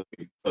release, was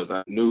because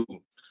I knew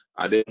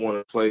I didn't want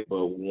to play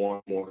but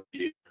one more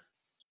year.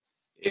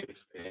 If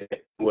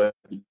it was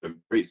a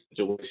great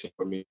situation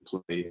for me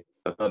to play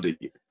another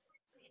year.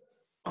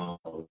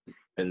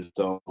 And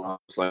so I was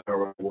like, all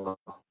right, well,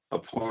 a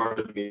part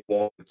of me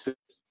wanted to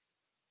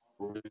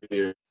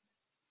career,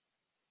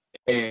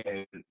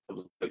 and it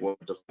was like, well,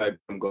 the fact that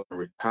I'm going to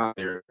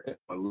retire and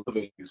I'm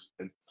living in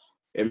Houston,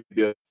 and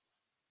maybe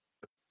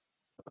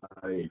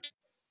I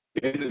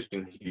finish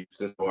in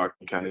Houston so I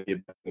can kind of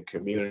get back in the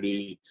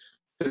community.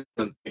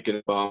 I'm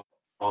thinking about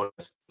all that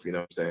stuff, you know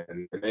what I'm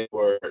saying? And they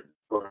were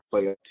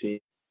playing a team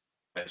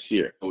last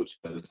year, coach,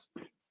 because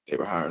they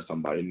were hiring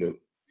somebody new.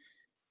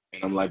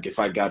 And I'm like, if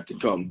I got to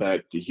come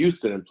back to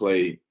Houston and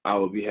play, I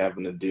would be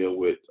having to deal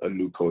with a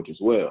new coach as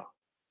well.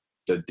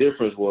 The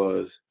difference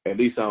was, at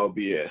least I would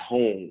be at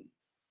home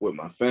with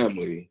my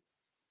family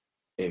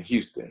in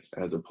Houston,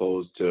 as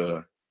opposed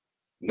to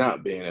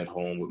not being at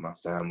home with my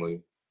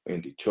family in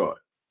Detroit.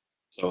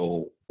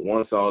 So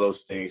once all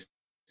those things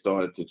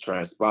started to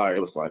transpire,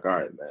 it was like, all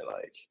right, man,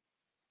 like,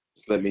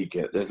 let me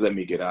get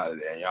out of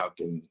there, and y'all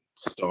can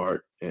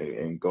start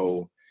and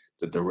go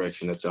the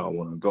direction that y'all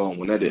want to go. And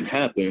when that didn't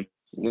happen,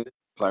 it's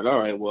like, all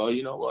right, well,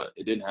 you know what?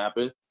 It didn't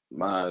happen.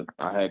 I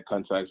had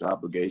contracts or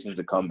obligations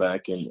to come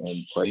back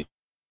and play,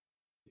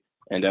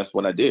 and that's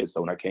what I did.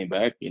 So when I came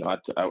back, I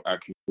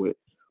communicated with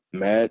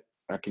Matt,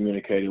 I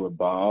communicated with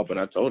Bob, and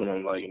I told him,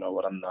 I'm like, you know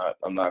what? I'm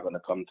not going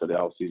to come to the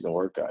off-season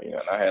workout. And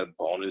I had a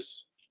bonus.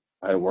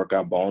 I had a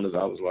workout bonus.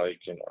 I was like,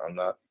 I'm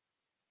not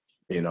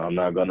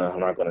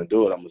gonna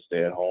do it. I'm gonna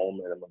stay at home,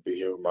 and I'm gonna be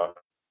here with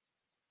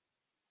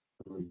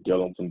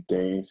dealing with some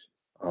things.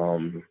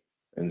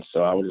 And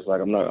so I was just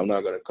like, I'm not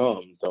gonna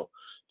come. So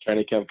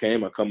training camp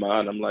came. I come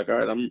out, and I'm like, all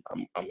right, I'm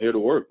here to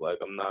work. Like,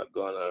 I'm not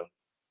gonna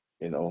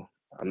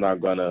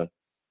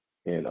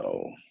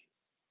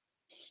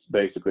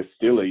basically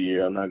steal a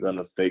year. I'm not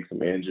gonna fake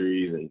some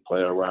injuries and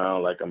play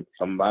around. Like,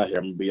 I'm out here.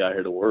 I'm gonna be out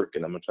here to work,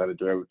 and I'm gonna try to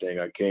do everything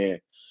I can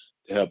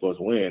to help us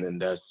win. And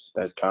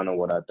that's kind of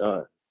what I've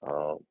done.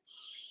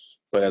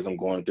 But as I'm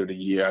going through the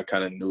year, I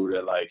kind of knew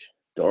that, like,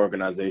 the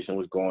organization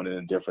was going in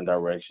a different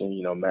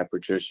direction. Matt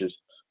Patricia's,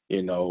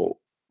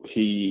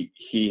 he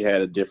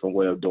had a different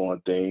way of doing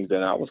things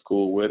that I was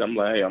cool with. I'm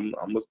like, hey, I'm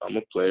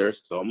a player,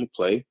 so I'm gonna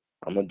play.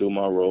 I'm gonna do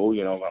my role.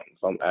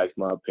 If I'm asked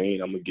my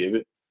opinion, I'm gonna give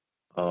it.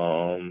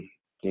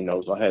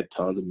 So I had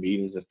tons of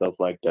meetings and stuff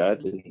like that,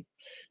 and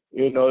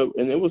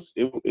and it was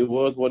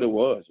what it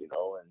was,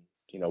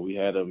 and we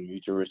had a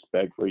mutual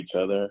respect for each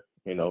other,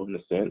 in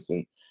a sense,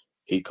 and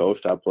he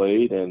coached, I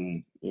played,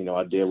 and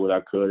I did what I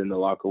could in the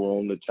locker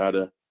room to try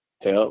to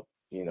help,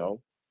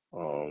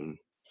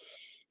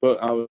 but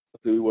obviously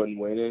we wasn't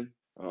winning.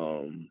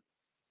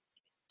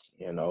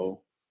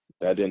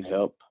 That didn't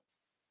help.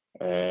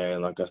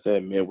 And like I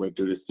said, midway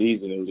through the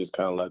season, it was just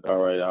kind of like, all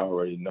right, I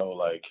already know,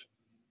 like,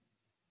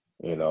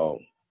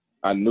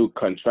 I knew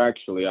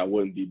contractually I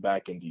wouldn't be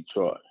back in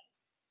Detroit.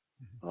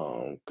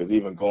 Because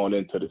even going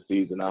into the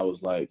season, I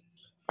was like,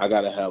 I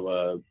got to have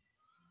a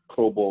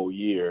Pro Bowl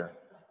year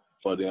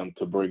for them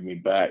to bring me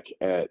back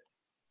at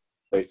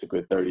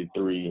basically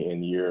 33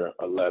 in year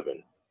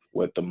 11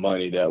 with the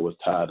money that was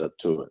tied up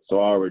to it. So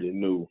I already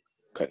knew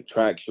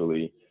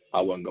contractually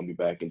I wasn't going to be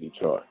back in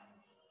Detroit.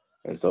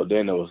 And so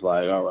then it was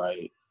like, all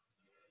right,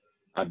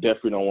 I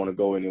definitely don't want to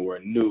go anywhere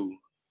new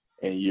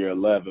in year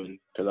 11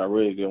 because I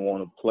really didn't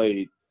want to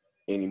play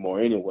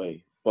anymore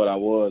anyway. But I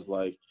was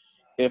like,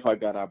 if I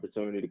got an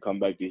opportunity to come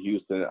back to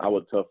Houston, I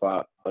would tough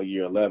out a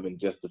year 11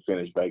 just to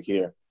finish back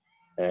here.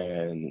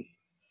 And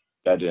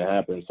that didn't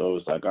happen. So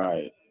it's like, all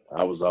right,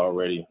 I was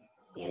already,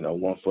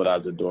 1 foot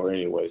out the door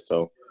anyway.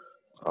 So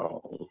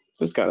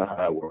that's kind of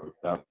how it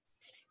worked out.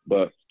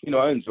 But,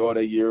 I enjoyed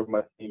that year with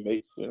my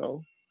teammates, it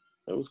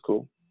was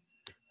cool.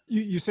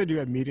 You said you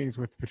had meetings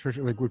with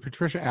Patricia. Like, would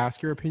Patricia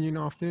ask your opinion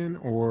often,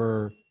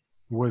 or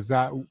was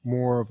that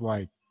more of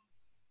like,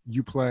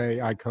 you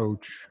play, I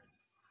coach?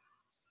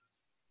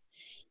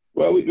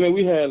 Well,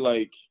 we had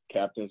like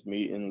captains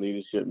meeting,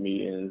 leadership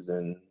meetings,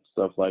 and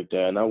stuff like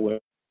that. And I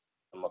went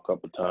a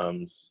couple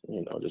times,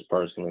 just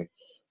personally.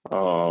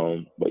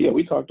 But yeah,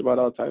 we talked about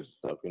all types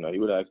of stuff. He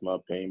would ask my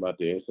opinion about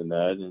this and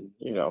that, and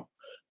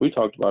we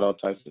talked about all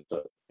types of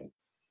stuff.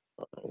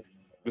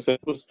 It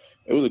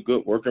was a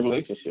good working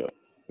relationship.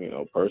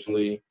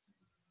 Personally.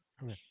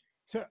 Okay.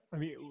 So, I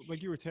mean,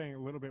 like you were saying a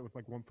little bit with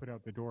like 1 foot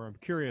out the door, I'm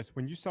curious,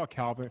 when you saw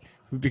Calvin,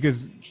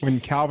 because when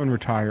Calvin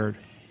retired,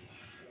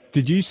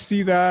 did you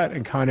see that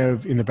and kind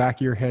of in the back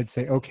of your head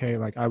say, okay,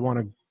 like I want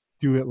to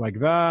do it like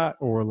that?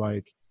 Or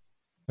like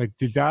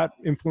did that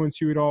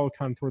influence you at all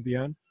kind of toward the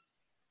end?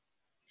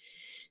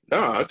 No,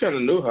 I kind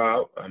of knew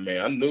how. I mean,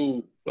 I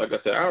knew, like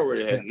I said, I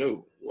already had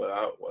knew what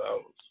I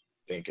was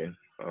thinking.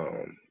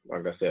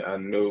 Like I said, I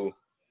knew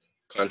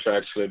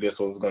contractually this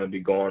was going to be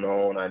going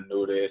on. I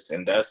knew this,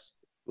 and that's,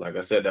 like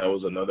I said, that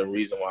was another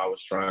reason why I was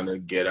trying to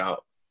get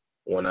out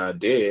when I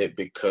did,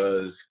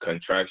 because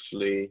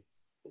contractually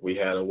we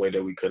had a way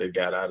that we could have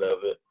got out of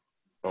it.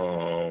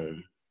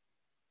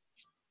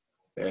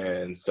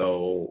 And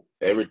so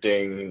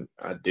everything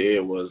I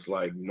did was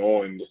like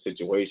knowing the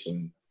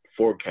situation,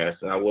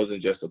 forecasting. I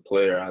wasn't just a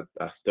player.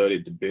 I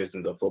studied the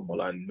business of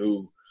football. I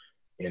knew,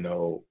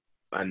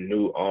 I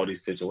knew all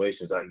these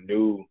situations. I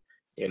knew,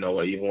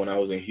 even when I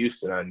was in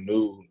Houston, I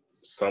knew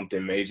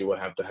something major would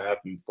have to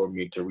happen for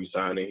me to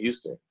resign in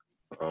Houston.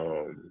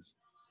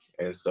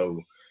 And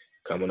so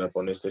coming up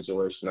on this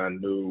situation, I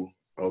knew,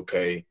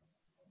 okay,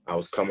 I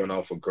was coming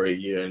off a great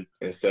year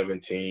in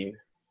 17,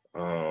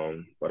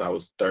 but I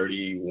was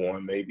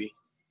 31 maybe.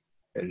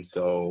 And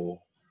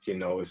so,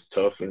 it's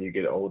tough when you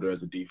get older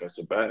as a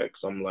defensive back.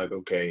 So I'm like,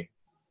 okay,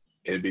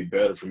 it'd be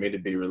better for me to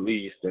be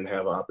released and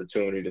have an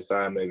opportunity to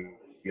sign maybe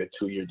a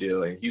 2-year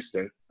deal in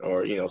Houston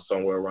or,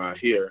 somewhere around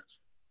here,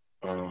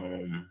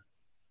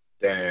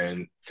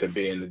 than to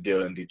be in the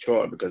deal in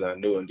Detroit, because I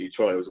knew in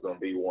Detroit it was going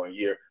to be 1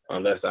 year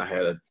unless I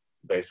had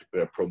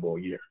basically a Pro Bowl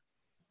year.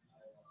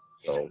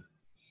 So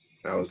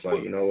I was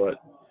like, you know what?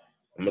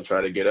 I'm going to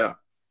try to get out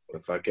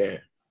if I can.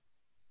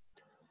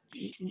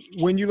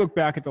 When you look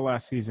back at the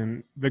last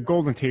season, the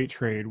Golden Tate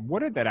trade,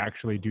 what did that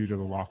actually do to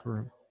the locker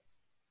room?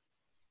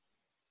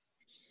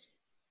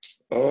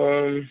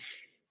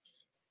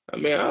 I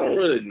mean, I don't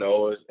really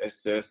know in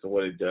sense of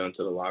what it done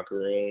to the locker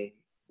room.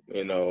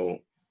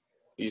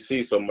 You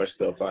see so much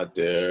stuff out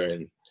there,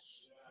 and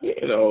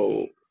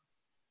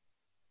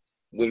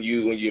when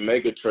you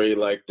make a trade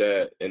like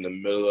that in the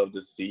middle of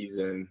the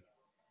season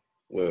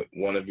with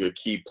one of your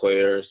key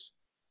players,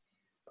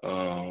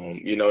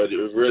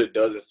 it really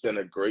doesn't send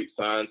a great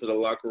sign to the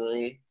locker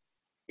room,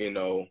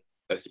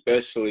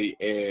 especially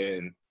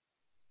in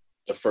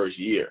the first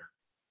year.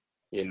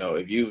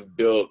 If you've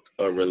built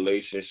a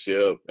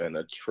relationship and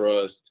a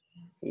trust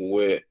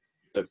with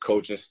the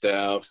coaching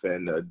staff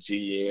and the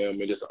GM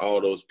and just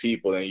all those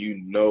people, and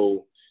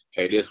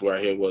hey, this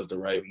right here was the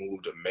right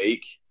move to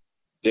make,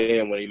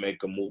 then when you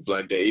make a move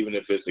like that, even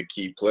if it's a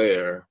key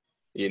player,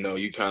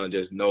 you kind of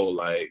just know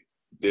like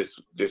this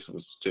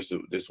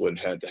wouldn't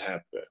have to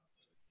happen.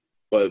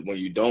 But when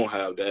you don't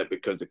have that,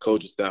 because the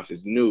coaching staff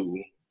is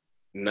new,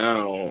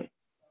 now,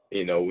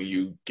 when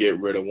you get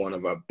rid of one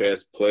of our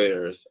best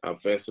players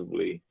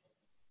offensively,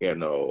 in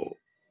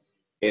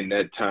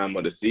that time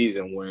of the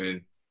season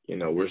when,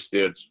 we're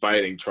still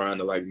fighting, trying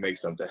to like make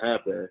something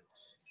happen,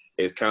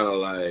 it's kind of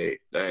like,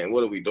 dang,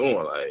 what are we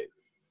doing? Like,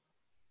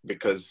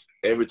 because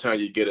every time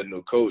you get a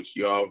new coach,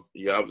 you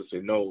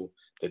obviously know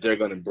that they're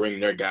going to bring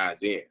their guys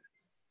in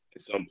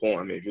at some point.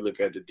 I mean, if you look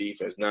at the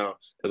defense now,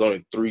 there's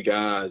only 3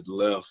 guys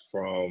left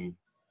from,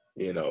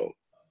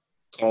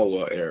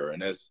 Caldwell era,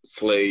 and that's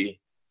Slay,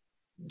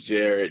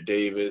 Jared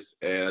Davis,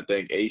 and I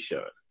think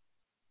Ashawn.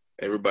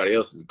 Everybody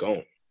else is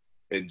gone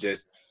in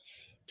just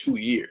 2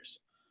 years.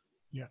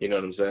 Yeah. You know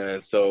what I'm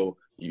saying? So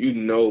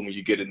when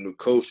you get a new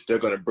coach, they're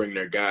going to bring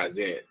their guys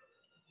in.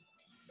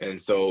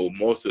 And so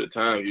most of the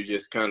time you're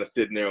just kind of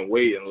sitting there and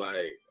waiting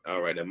like,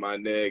 all right, am I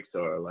next?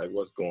 Or like,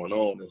 what's going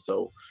on? And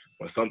so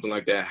when something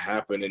like that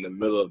happened in the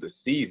middle of the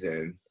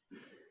season,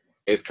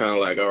 it's kind of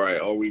like, all right,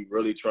 are we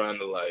really trying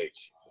to like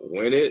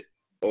win it?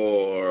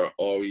 Or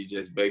are we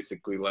just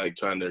basically like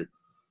trying to,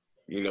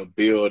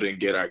 build and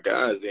get our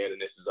guys in?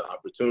 And this is an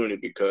opportunity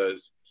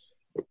because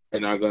we're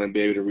not going to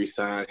be able to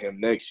re-sign him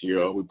next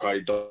year, or we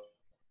probably don't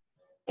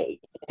want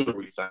to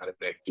re-sign him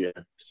next year.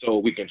 So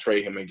we can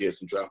trade him and get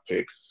some draft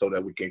picks so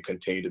that we can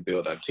continue to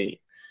build our team.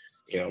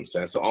 You know what I'm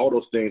saying? So all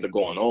those things are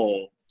going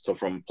on. So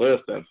from a player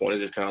standpoint,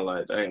 it's just kind of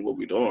like, dang, what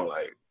we doing?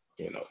 Like,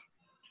 you know.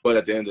 But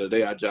at the end of the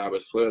day, our job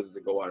as players is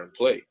to go out and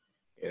play.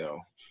 You know,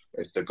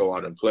 it's to go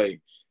out and play.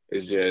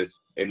 It's just,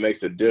 it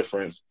makes a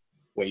difference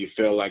when you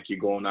feel like you're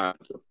going out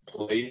to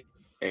play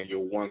and you're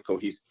one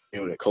cohesive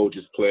unit,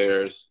 coaches,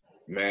 players,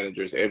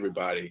 managers,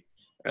 everybody,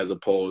 as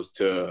opposed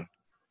to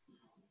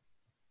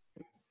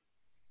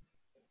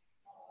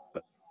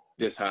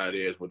this how it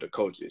is with the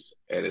coaches.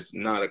 And it's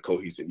not a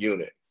cohesive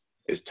unit.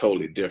 It's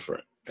totally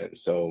different. And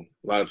so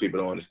a lot of people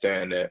don't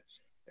understand that,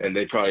 and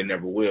they probably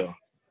never will,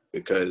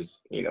 because,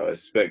 you know, as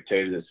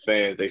spectators, as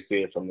fans, they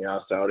see it from the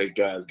outside. These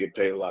guys get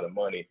paid a lot of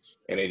money,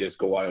 and they just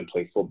go out and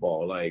play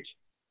football. Like,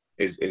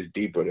 it's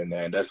deeper than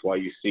that. That's why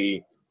you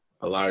see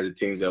a lot of the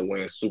teams that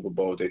win Super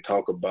Bowls, they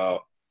talk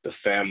about the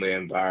family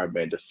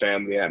environment, the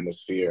family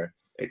atmosphere.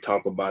 They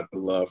talk about the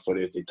love for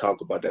this. They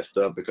talk about that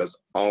stuff because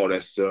all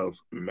that stuff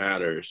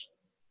matters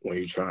when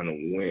you're trying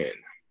to win.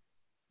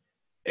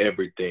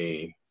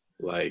 Everything,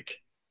 like,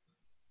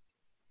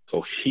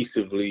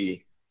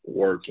 cohesively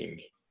working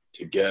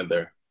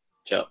together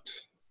helps.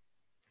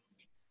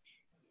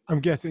 I'm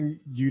guessing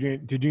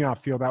did you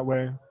not feel that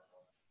way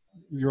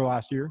your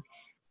last year?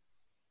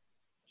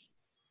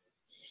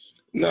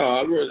 No,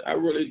 I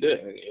really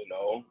didn't, you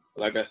know.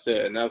 Like I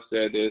said, and I've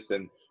said this,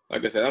 and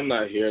like I said, I'm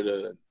not here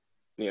to,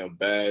 you know,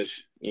 bash,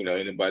 you know,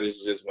 anybody. This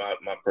is just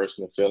my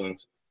personal feelings.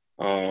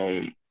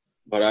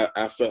 But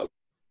I felt,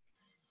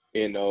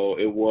 you know,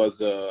 it was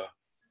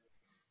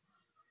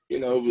you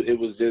know, it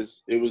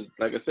was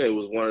like I said, it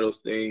was one of those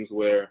things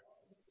where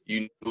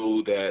you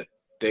knew that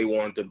they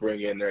wanted to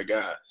bring in their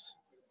guys.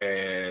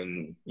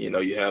 And, you know,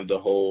 you have the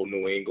whole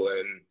New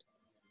England,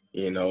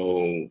 you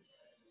know,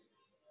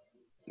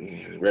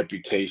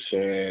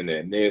 reputation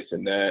and this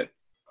and that.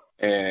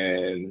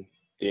 And,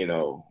 you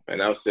know,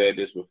 and I've said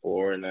this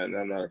before, and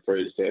I'm not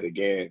afraid to say it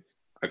again.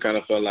 I kind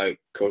of felt like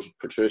Coach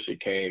Patricia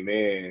came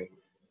in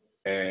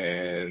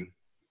and,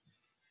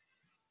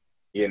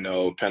 you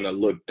know, kind of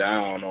looked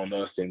down on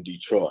us in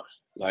Detroit.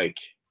 Like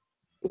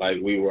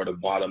we were the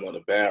bottom of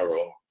the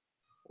barrel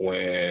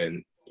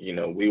when, you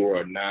know, we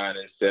were a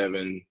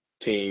 9-7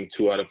 team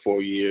 2 out of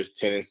 4 years,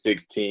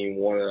 10-16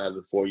 1 out of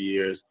the 4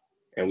 years,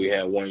 and we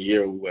had 1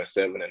 year we went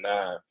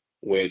 7-9,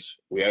 which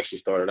we actually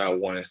started out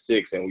 1-6,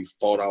 and we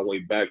fought our way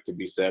back to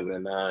be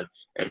 7-9,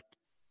 and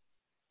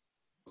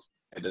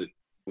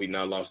we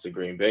now lost to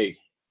Green Bay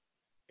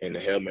in the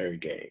Hail Mary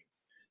game.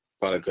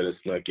 Probably could have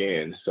snuck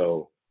in.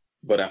 So,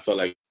 but I felt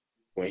like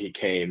when he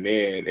came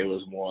in, it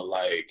was more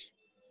like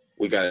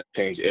we got to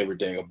change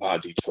everything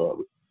about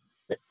Detroit.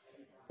 It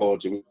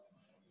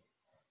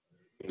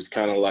was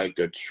kind of like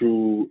a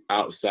true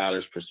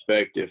outsider's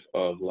perspective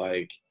of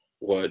like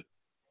what,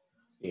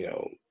 you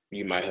know,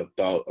 you might have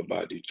thought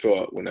about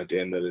Detroit, when at the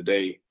end of the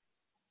day,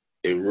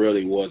 it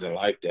really wasn't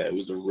like that. It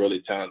was a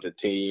really talented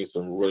team,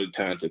 some really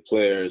talented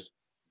players.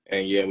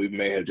 And yeah, we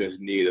may have just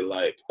needed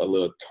like a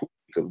little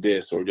tweak of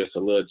this or just a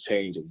little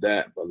change of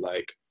that. But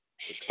like,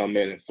 to come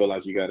in and feel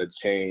like you got to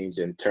change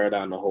and tear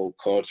down the whole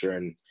culture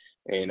and,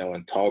 you know,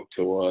 and talk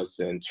to us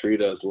and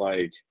treat us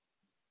like,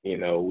 you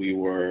know, we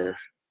were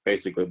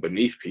basically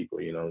beneath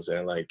people, you know what I'm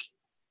saying? Like,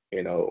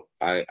 you know,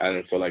 I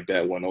didn't feel like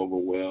that went over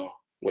well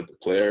with the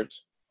players.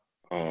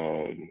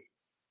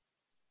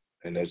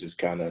 And that's just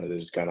kind of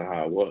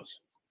how it was.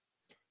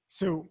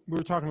 So we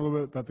were talking a little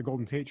bit about the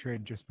Golden Tate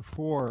trade just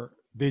before.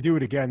 They do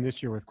it again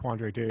this year with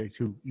Quandre Diggs,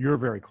 who you're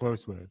very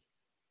close with.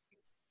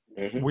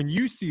 Mm-hmm. When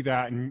you see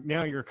that, and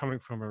now you're coming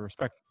from a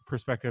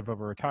perspective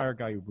of a retired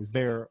guy who was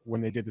there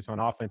when they did this on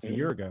offense a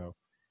year ago,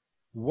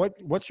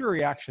 what's your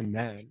reaction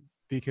then?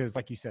 Because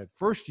like you said,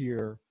 first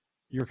year,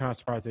 you're kind of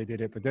surprised they did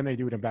it, but then they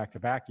do it in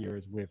back-to-back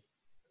years with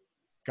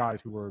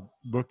guys who were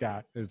looked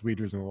at as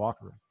leaders in the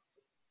locker room.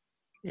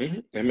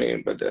 Mm-hmm. I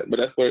mean, but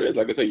that's what it is.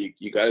 Like I said,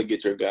 you got to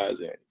get your guys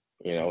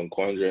in, you know, and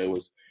Quandre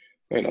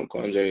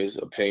is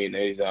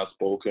opinionated, he's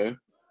outspoken,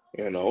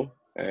 you know,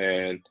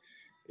 and,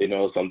 you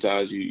know,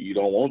 sometimes you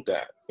don't want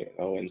that, you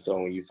know, and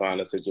so when you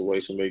find a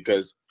situation,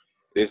 because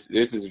this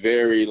is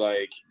very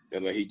like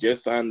he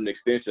just signed an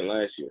extension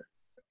last year,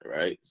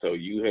 right? So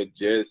you had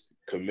just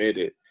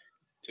committed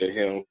to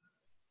him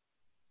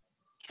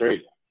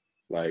trading,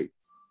 like,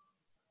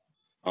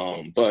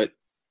 but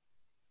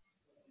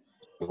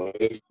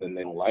and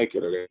they don't like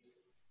it, or they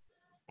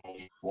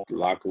don't want the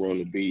locker room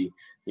to be,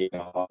 you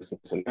know,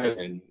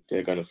 and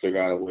they're gonna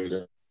figure out a way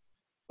to,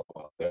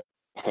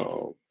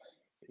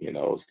 you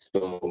know,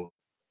 still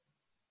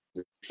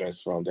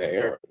transfer from that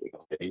era. You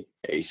know,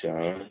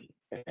 Ashawn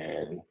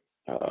and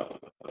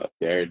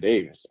Jared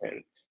Davis,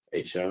 and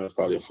Ashawn is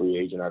probably a free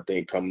agent, I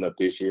think, coming up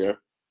this year.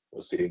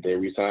 We'll see if they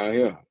resign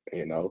him.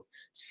 You know,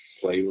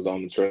 Slade was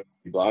on the trade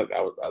block.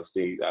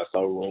 I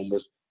saw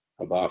rumors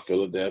about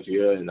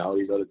Philadelphia and all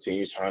these other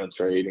teams trying to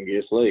trade and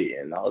get Slade,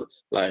 and all,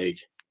 like,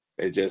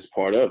 it's just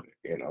part of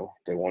it. You know,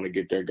 they want to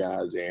get their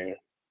guys in,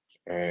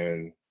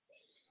 and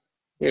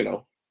you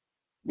know,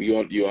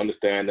 you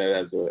understand that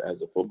as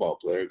a football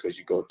player because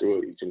you go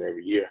through it each and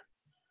every year.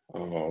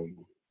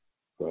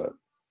 But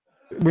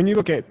when you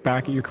look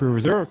back at your career,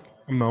 was there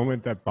a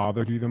moment that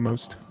bothered you the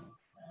most?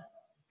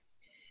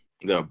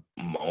 The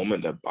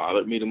moment that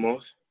bothered me the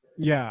most?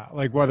 Yeah,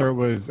 like whether it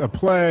was a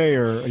play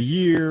or a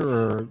year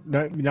or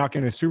not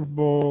getting a Super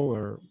Bowl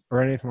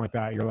or anything like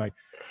that. You're like,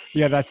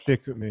 yeah, that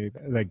sticks with me,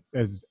 like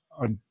as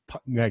a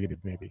negative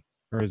maybe,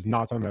 or as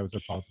not something that was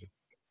as positive.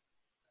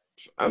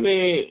 I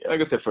mean, like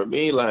I said, for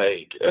me,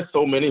 like there's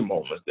so many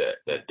moments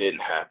that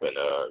didn't happen.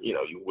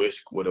 You wish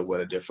would have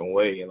went a different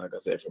way. And like I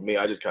said, for me,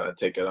 I just kind of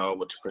take it all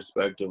with the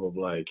perspective of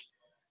like,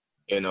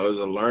 it's a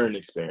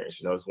learning experience.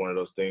 It's one of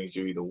those things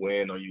you either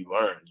win or you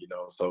learn.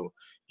 So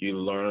you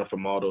learn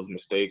from all those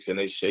mistakes and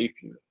they shape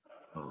you.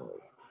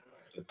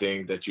 The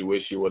things that you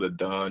wish you would have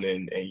done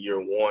in year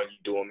one, you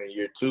do them in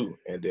year two,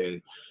 and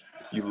then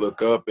you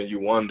look up and you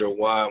wonder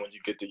why when you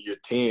get to year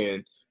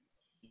 10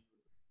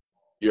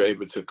 you're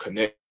able to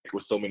connect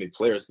with so many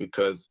players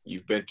because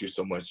you've been through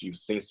so much, you've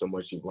seen so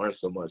much, you've learned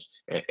so much,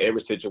 and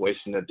every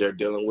situation that they're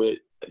dealing with,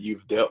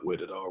 you've dealt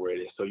with it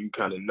already. So you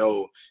kind of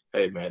know,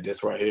 hey man, this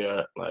right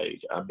here, like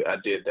I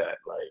did that.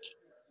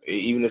 Like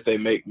even if they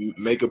make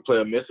a play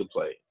or miss a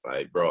play,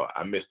 like bro,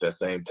 I missed that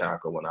same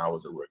tackle when I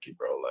was a rookie,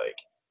 bro. Like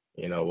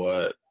you know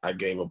what, I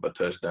gave up a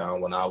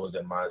touchdown when I was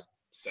in my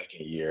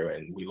second year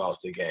and we lost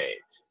the game,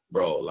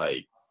 bro.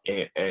 Like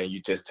and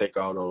you just take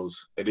all those,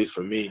 at least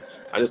for me,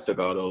 I just took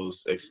all those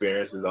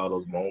experiences, all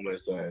those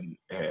moments, and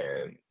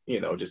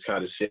just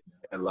kind of shed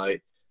that light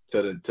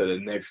to the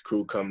next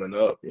crew coming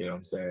up. You know what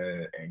I'm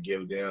saying?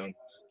 And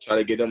try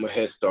to give them a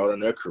head start on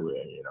their career.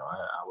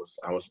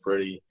 I was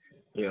pretty,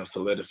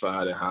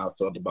 solidified in how I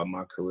felt about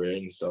my career,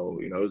 and so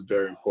it was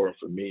very important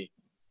for me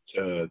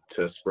to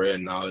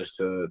spread knowledge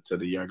to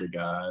the younger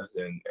guys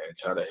and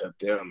try to help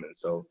them. And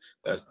so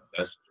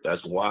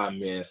that's why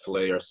me and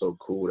Slay are so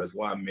cool. That's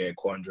why me and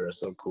Quandra are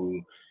so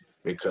cool,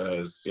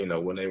 because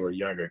when they were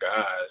younger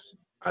guys,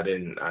 I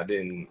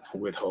didn't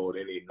withhold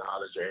any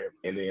knowledge or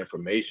any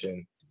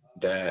information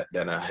that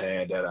I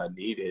had that I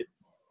needed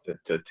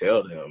to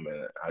tell them,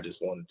 and I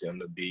just wanted them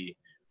to be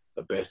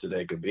the best that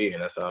they could be.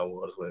 And that's how I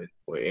was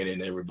with any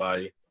and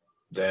everybody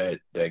that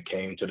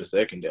came to the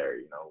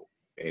secondary.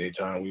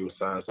 Anytime we would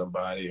sign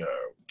somebody or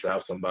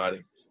draft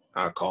somebody,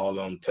 I call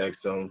them, text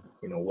them,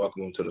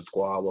 welcome them to the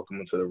squad, welcome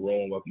them to the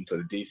room, welcome to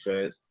the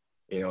defense.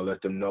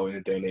 Let them know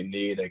anything they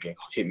need. They can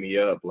hit me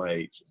up.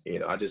 Like,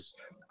 I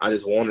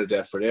just wanted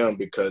that for them,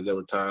 because there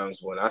were times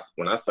when I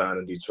signed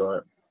in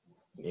Detroit,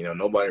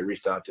 nobody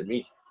reached out to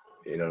me.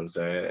 You know what I'm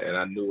saying? And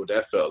I knew what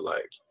that felt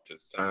like, to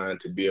sign,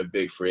 to be a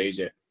big free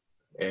agent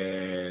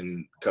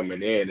and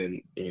coming in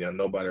and,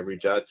 nobody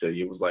reached out to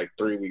you. It was like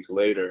 3 weeks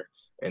later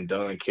and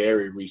Don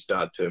Carey reached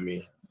out to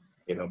me,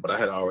 but I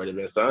had already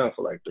been signed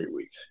for like 3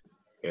 weeks,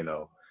 and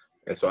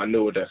so I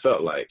knew what that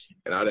felt like,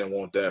 and I didn't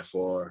want that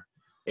for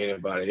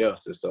anybody else.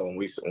 And so when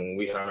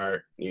we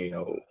hired,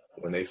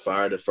 when they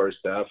fired the first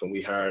staff and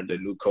we hired the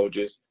new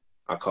coaches,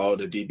 I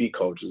called the DB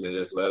coaches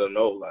and just let them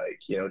know, like,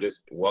 just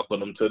welcome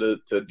them to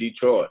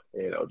Detroit,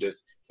 just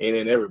any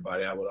and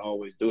everybody. I would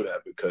always do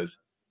that because,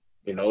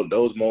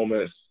 those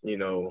moments,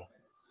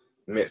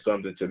 meant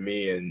something to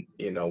me. And,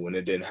 when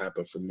it didn't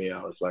happen for me,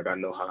 I was like, I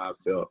know how I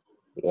felt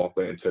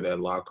walking into that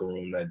locker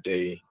room that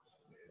day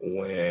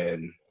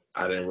when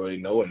I didn't really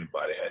know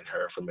anybody, hadn't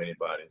heard from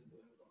anybody.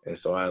 And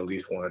so I at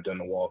least wanted them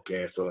to walk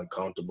in feeling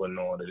comfortable,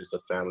 knowing that it's a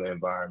family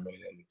environment,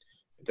 and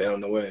if they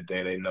don't know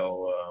anything, they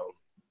know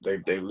they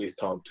at least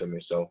talk to me.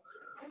 So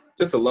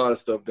just a lot of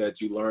stuff that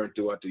you learn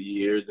throughout the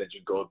years that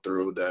you go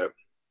through that,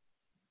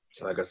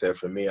 like I said,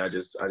 for me, I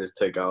just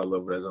take all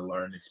of it as a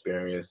learning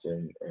experience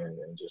and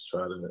just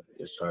try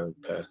to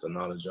pass the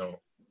knowledge on.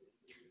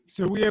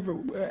 So we have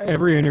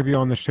every interview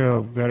on the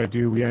show that I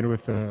do, we end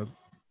with a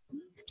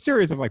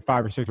series of like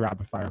 5 or 6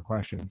 rapid fire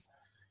questions.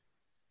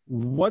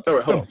 What's all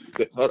right, hold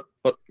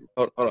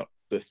on.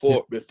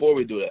 Before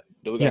we do that,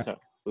 do we got time?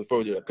 Before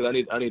we do that, because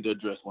I need to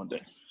address one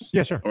thing.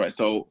 Yeah, sure. All right,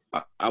 so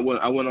I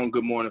went on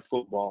Good Morning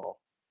Football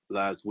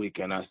last week,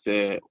 and I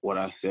said what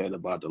I said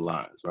about the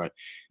Lions, right?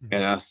 Mm-hmm.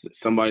 And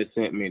somebody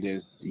sent me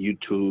this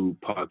YouTube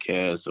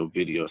podcast or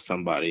video.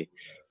 Somebody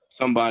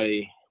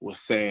was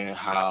saying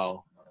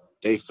how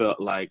they felt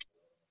like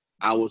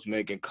I was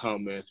making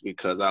comments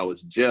because I was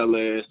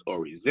jealous or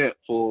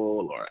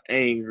resentful or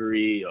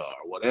angry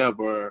or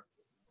whatever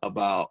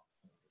about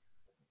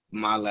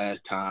my last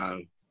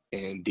time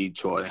in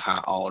Detroit and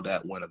how all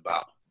that went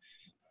about.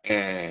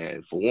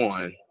 And for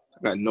one,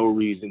 I got no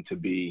reason to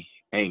be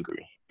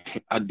angry.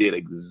 I did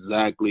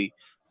exactly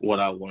what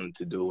I wanted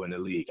to do in the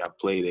league. I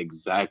played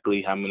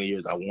exactly how many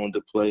years I wanted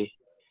to play,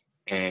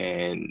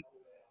 and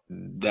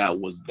that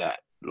was that.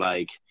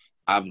 Like,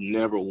 I've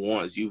never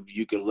once, you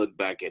can look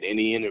back at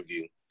any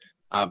interview,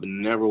 I've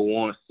never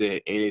once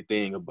said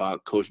anything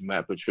about Coach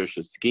Matt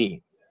Patricia's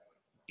scheme.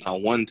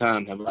 Not one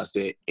time have I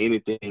said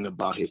anything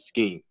about his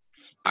scheme.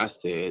 I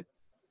said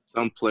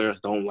some players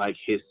don't like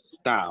his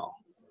style.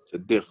 It's a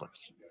difference.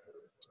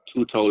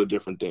 2 totally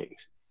different things,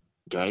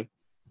 okay?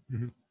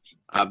 Mm-hmm.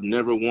 I've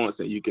never once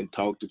said you can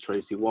talk to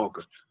Tracy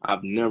Walker.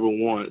 I've never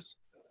once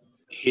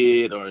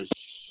hid or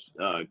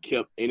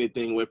kept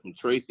anything away from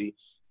Tracy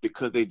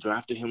because they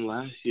drafted him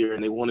last year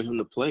and they wanted him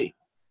to play.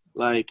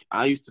 Like,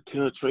 I used to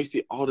tell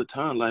Tracy all the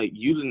time, like,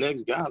 you the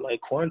next guy,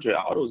 like Quin,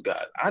 all those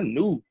guys. I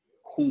knew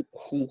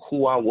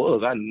who I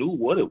was. I knew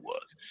what it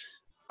was.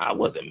 I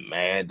wasn't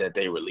mad that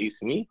they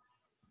released me.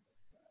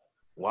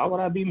 Why would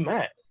I be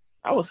mad?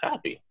 I was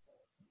happy.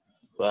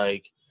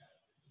 Like,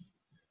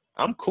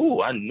 I'm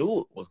cool. I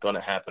knew it was going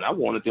to happen. I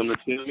wanted them to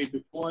tell me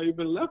before I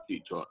even left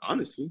Detroit,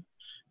 honestly.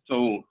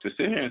 So to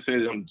sit here and say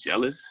that I'm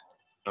jealous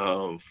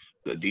of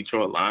the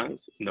Detroit Lions,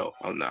 no,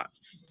 I'm not.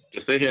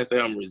 To sit here and say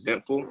I'm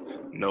resentful,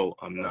 no,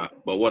 I'm not.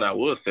 But what I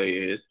will say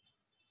is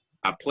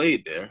I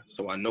played there,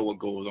 so I know what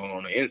goes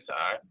on the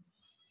inside.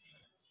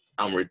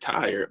 I'm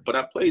retired, but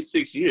I played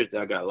 6 years.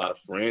 I got a lot of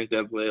friends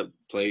that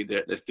played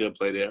there, that still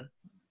play there.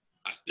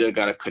 I still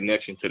got a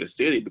connection to the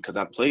city because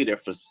I played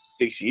there for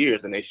 6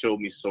 years and they showed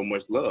me so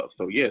much love.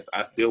 So, yes,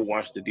 I still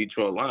watch the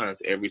Detroit Lions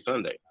every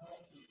Sunday.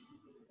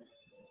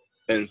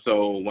 And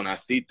so when I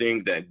see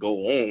things that go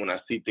on, when I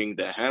see things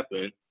that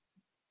happen,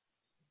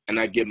 and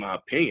I give my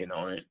opinion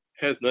on it,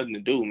 it has nothing to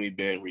do with me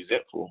being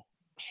resentful.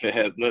 It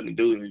has nothing to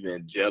do with me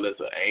being jealous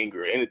or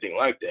angry or anything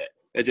like that.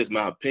 That's just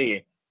my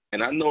opinion.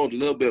 And I know a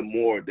little bit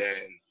more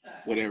than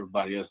what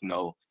everybody else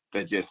knows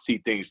that just see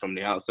things from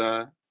the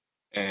outside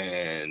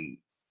and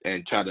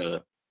try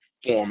to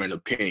form an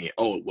opinion.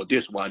 Oh, well,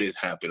 this why this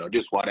happened or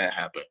this why that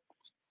happened.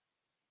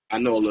 I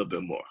know a little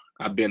bit more.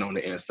 I've been on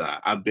the inside.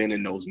 I've been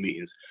in those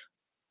meetings.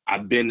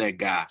 I've been that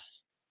guy.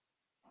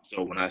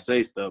 So when I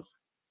say stuff,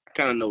 I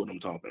kind of know what I'm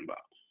talking about.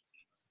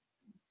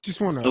 Just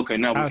want to. Okay,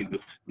 now ask, we can do.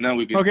 Now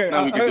we can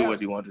do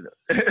what you want to do.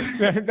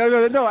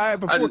 No.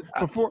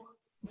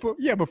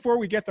 Before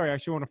we get there, I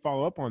actually want to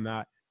follow up on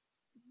that.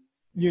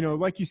 You know,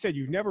 like you said,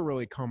 you've never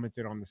really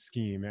commented on the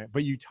scheme,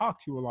 but you talk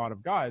to a lot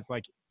of guys.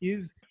 Like,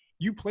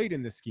 you played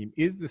in this scheme?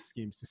 Is this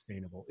scheme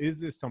sustainable? Is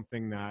this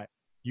something that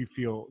you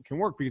feel can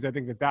work? Because I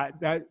think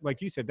that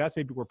like you said, that's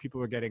maybe where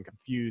people are getting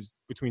confused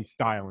between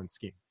style and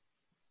scheme.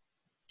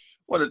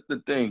 Well, the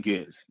thing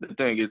is,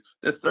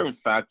 there's certain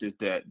factors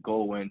that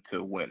go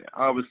into winning.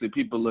 Obviously,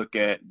 people look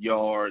at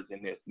yards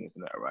and this and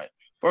that, right?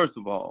 First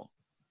of all,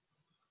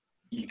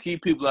 you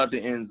keep people out the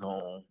end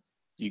zone,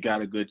 you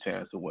got a good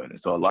chance of winning.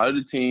 So a lot of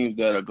the teams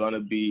that are going to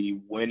be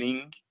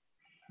winning,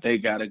 they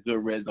got a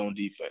good red zone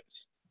defense.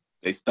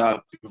 They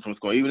stop people from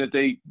scoring, even if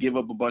they give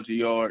up a bunch of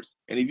yards.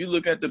 And if you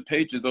look at the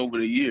Patriots over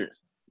the years,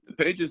 the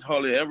Patriots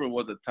hardly ever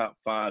was a top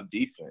 5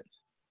 defense,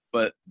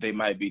 but they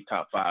might be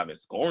top 5 in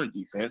scoring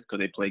defense because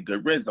they play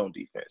good red zone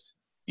defense.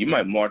 You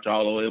might march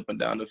all the way up and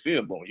down the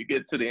field, but when you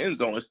get to the end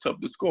zone, it's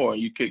tough to score.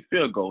 You kick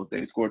field goals,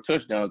 they score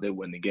touchdowns, they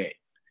win the game,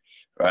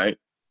 right?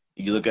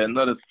 You look at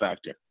another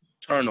factor,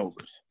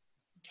 turnovers.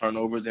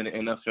 Turnovers in the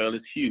NFL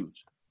is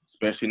huge,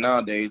 especially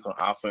nowadays on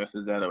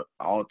offenses at an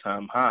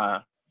all-time high.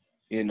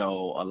 You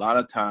know, a lot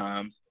of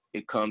times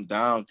it comes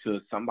down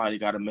to somebody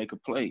got to make a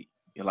play.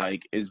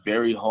 Like, it's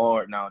very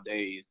hard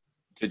nowadays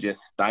to just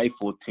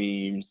stifle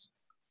teams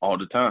all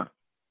the time.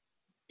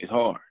 It's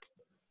hard.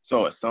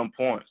 So at some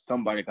point,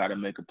 somebody got to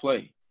make a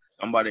play.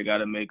 Somebody got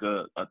to make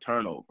a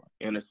turnover,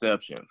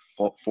 interception,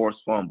 forced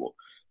fumble.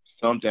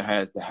 Something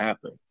has to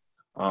happen.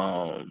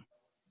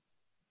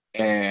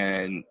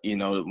 And, you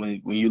know,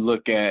 when you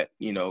look at,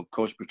 you know,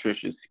 Coach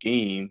Patricia's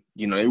scheme,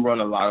 you know, they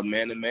run a lot of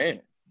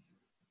man-to-man.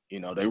 You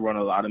know, they run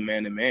a lot of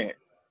man-to-man.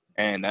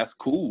 And that's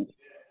cool.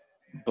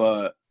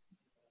 But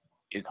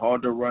it's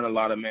hard to run a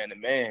lot of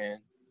man-to-man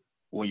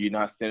when you're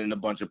not sending a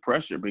bunch of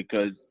pressure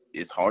because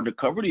it's hard to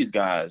cover these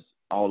guys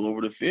all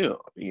over the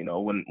field. You know,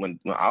 when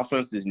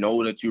offenses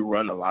know that you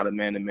run a lot of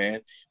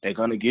man-to-man, they're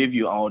going to give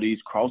you all these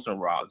crossing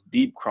routes,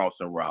 deep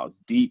crossing routes,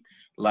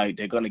 like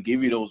they're going to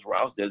give you those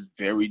routes that's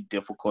very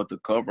difficult to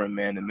cover in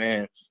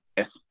man-to-man,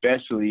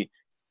 especially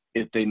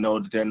if they know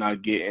that they're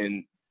not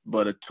getting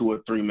but a 2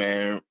 or 3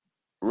 man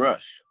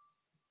rush.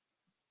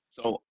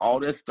 So all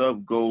that stuff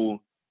go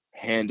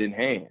hand in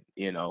hand,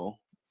 you know.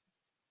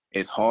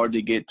 It's hard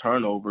to get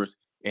turnovers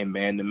in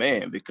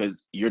man-to-man because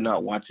you're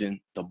not watching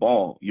the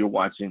ball. You're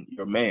watching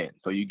your man.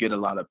 So you get a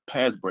lot of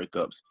pass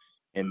breakups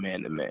in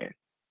man-to-man.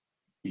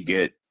 You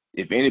get,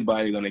 if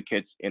anybody's going to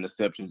catch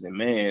interceptions in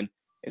man,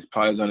 it's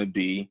probably going to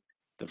be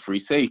the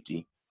free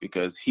safety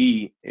because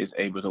he is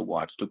able to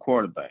watch the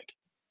quarterback.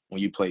 When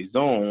you play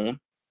zone,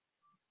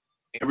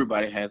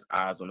 everybody has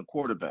eyes on the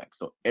quarterback.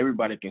 So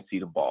everybody can see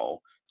the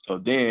ball. So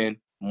then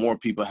more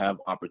people have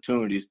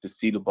opportunities to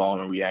see the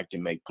ball and react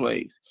and make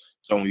plays.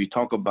 So when you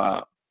talk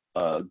about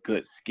a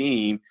good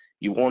scheme,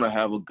 you want to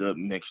have a good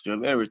mixture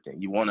of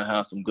everything. You want to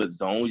have some good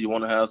zones. You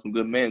want to have some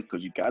good men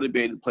because you got to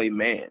be able to play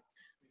man.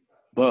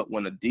 But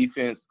when a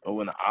defense or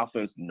when the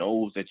offense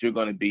knows that you're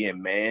going to be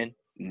in man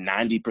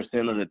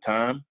 90% of the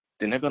time,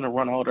 then they're going to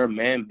run all their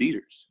man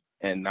beaters.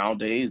 And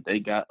nowadays they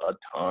got a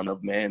ton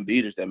of man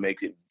beaters that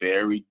makes it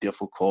very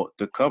difficult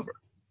to cover.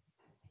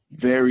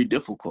 Very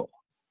difficult.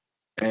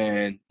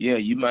 And, yeah,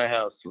 you might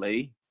have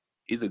Slay.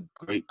 He's a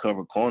great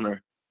cover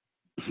corner.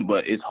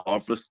 But it's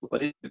hard for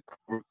Slay to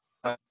cover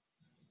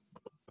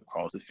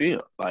across the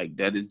field. Like,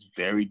 that is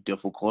very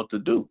difficult to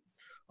do.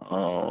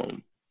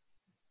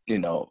 You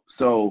know,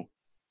 so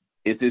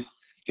it's this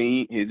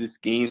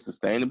scheme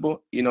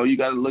sustainable? You know, you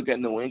got to look at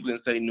New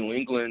England and say New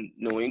England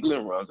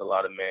runs a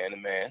lot of man to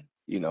man.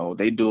 You know,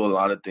 they do a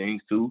lot of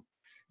things too,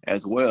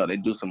 as well. They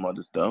do some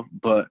other stuff,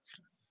 but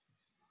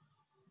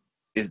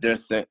is their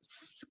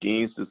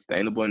scheme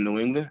sustainable in New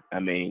England? I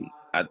mean,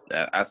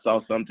 I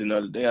saw something the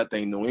other day. I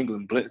think New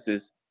England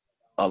blitzes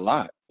a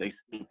lot. They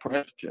see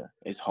pressure.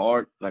 It's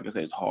hard. Like I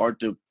said, it's hard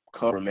to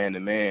cover man to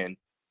man,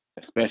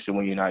 especially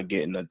when you're not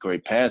getting a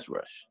great pass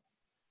rush.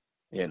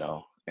 You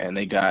know, and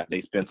they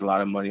spent a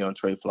lot of money on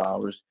Trey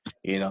Flowers.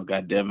 You know,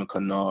 got Devin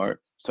Kennard.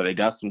 So they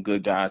got some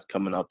good guys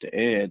coming up the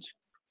edge.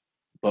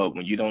 But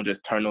when you don't just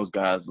turn those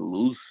guys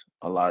loose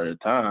a lot of the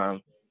time,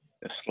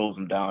 it slows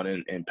them down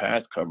in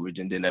pass coverage,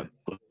 and then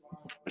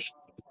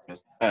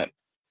that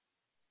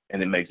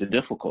and it makes it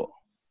difficult.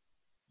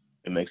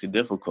 It makes it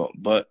difficult.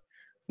 But,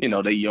 you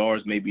know, their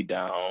yards may be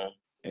down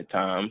at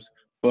times,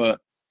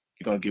 but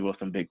you're going to give up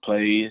some big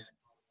plays.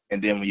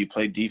 And then when you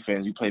play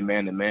defense, you play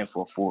man-to-man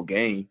for a full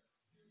game.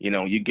 You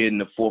know, you get in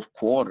the fourth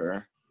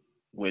quarter,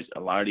 which a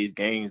lot of these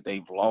games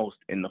they've lost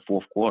in the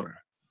fourth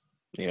quarter.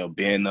 You know,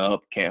 being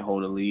up, can't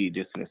hold a lead,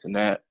 this and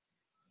that.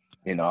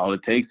 You know, all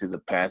it takes is a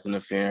pass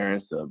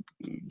interference,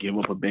 give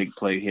up a big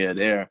play here or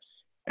there.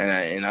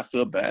 And I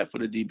feel bad for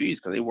the DBs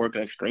because they're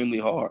working extremely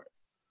hard.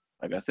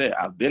 Like I said,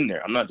 I've been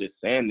there. I'm not just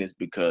saying this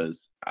because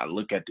I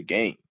look at the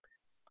game.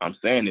 I'm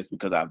saying this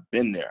because I've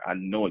been there. I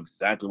know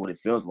exactly what it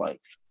feels like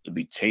to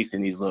be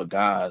chasing these little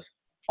guys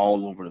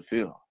all over the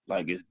field.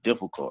 Like, it's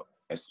difficult,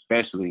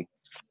 especially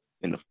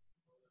in the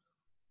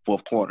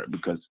fourth quarter,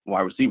 because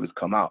wide receivers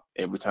come out.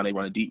 Every time they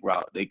run a deep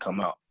route, they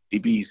come out.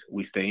 DBs,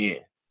 we stay in.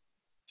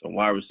 So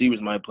wide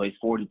receivers might play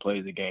 40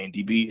 plays a game.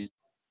 DBs,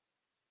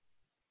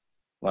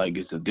 like,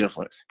 it's a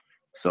difference.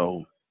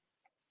 So,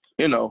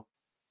 you know,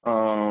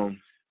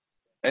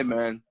 hey,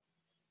 man,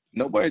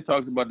 nobody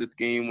talks about the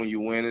scheme when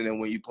you're winning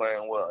and when you're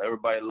playing well.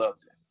 Everybody loves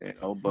it, you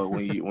know. But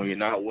when you're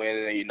not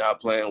winning and you're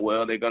not playing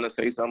well, they're gonna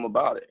say something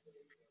about it,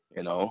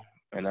 you know.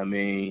 And I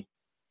mean,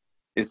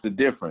 it's the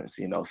difference,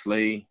 you know.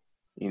 Slay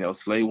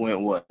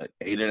went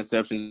 8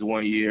 interceptions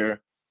one year,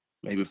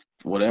 maybe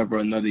whatever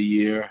another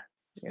year,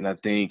 and I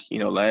think, you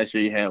know, last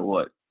year he had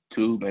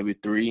 2, maybe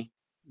 3.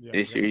 Yeah,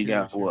 this year he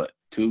got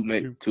 2,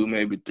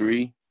 maybe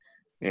 3.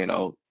 You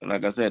know, and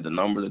like I said, the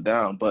numbers are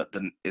down, but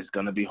it's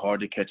going to be hard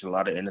to catch a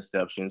lot of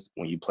interceptions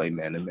when you play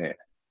man-to-man.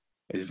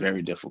 It's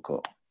very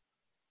difficult.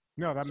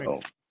 No,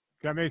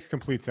 that makes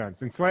complete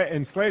sense. And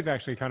Slay's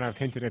actually kind of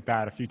hinted at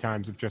that a few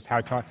times, of just how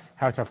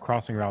tough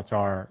crossing routes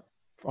are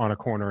on a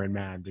corner in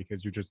man,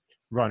 because you're just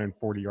running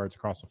 40 yards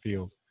across the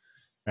field,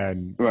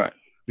 and right,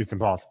 it's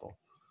impossible.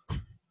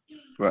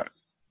 Right.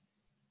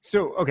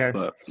 So, okay.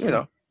 But, you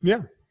know.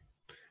 Yeah.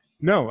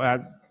 No,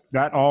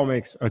 that all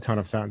makes a ton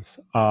of sense.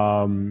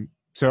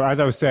 So as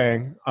I was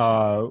saying,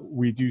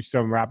 we do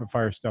some rapid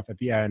fire stuff at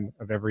the end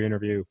of every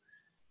interview.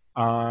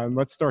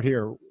 Let's start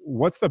here.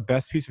 What's the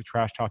best piece of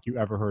trash talk you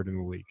ever heard in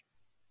the league?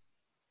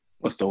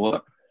 What's the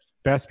what?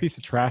 Best piece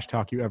of trash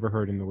talk you ever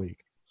heard in the league?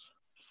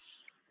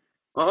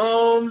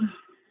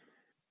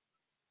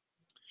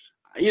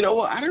 You know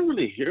what? I didn't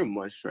really hear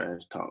much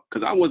trash talk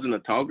because I wasn't a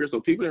talker, so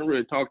people didn't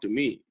really talk to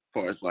me as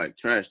far as like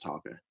trash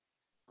talking.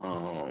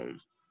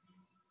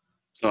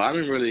 So I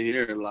didn't really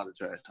hear a lot of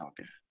trash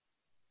talking,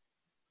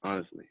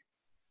 honestly.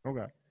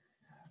 Okay.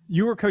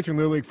 You were coaching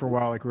Little League for a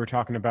while, like we were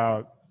talking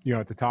about, you know,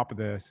 at the top of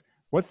this.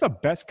 What's the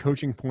best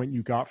coaching point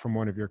you got from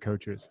one of your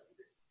coaches?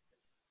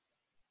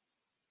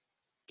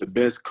 The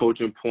best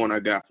coaching point I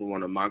got from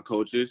one of my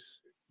coaches?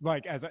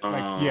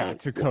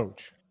 To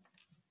coach.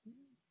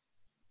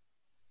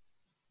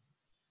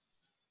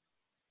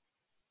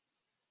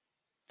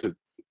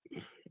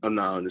 I'm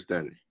not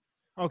understanding.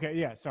 Okay,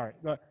 yeah, sorry.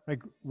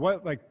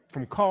 Like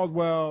from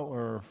Caldwell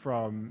or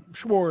from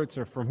Schwartz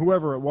or from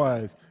whoever it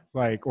was,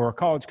 like, or a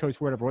college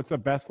coach, whatever. What's the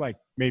best, like,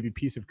 maybe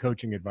piece of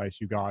coaching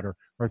advice you got, or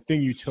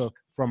thing you took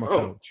from a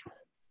coach?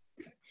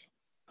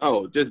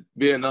 Just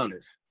being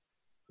honest.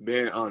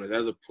 Being honest.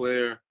 As a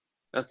player,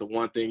 that's the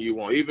one thing you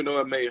want. Even though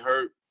it may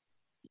hurt,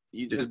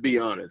 you just be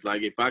honest.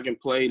 Like, if I can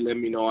play, let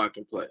me know I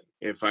can play.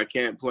 If I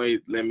can't play,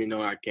 let me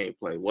know I can't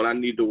play. What I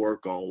need to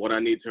work on, what I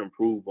need to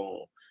improve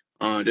on.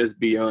 Just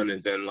be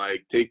honest and,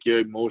 like, take your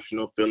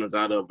emotional feelings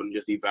out of it and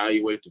just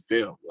evaluate the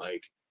film.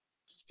 Like,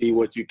 see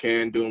what you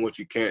can do and what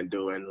you can't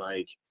do, and,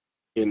 like,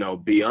 you know,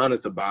 be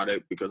honest about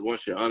it, because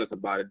once you're honest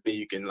about it, then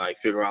you can, like,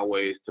 figure out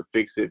ways to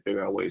fix it,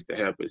 figure out ways to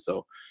help it.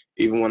 So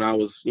even when I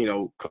was, you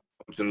know,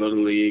 coaching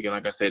Little League, and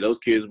like I said, those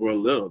kids were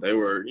little. They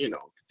were, you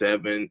know,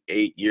 7,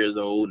 8 years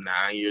old,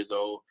 9 years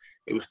old.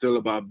 It was still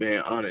about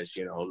being honest,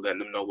 you know, letting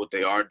them know what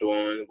they are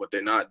doing, what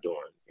they're not doing,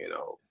 you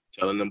know,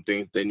 telling them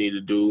things they need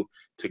to do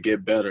to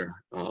get better,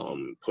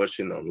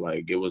 pushing them.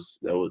 Like,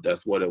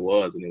 that's what it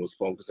was. And it was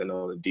focusing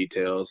on the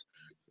details,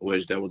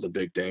 which that was a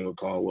big thing with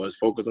Carl, was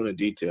focus on the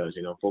details,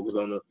 you know, focus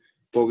on the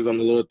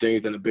little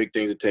things and the big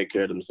things to take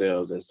care of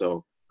themselves. And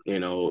so, you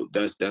know,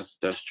 that's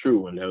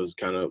true. And that was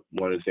kind of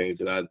one of the things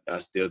that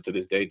I still to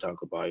this day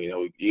talk about. You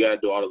know, you got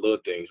to do all the little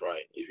things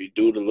right. If you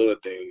do the little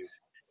things,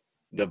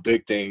 the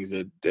big things,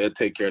 they'll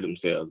take care of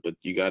themselves. But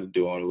you got to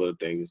do all the little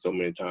things. And so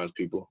many times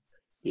people,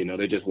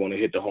 they just want to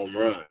hit the home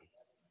run.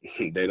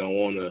 They don't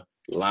want to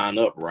line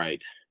up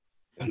right.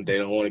 They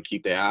don't want to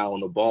keep their eye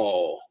on the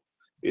ball.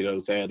 You know what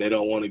I'm saying? They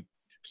don't want to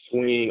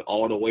swing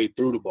all the way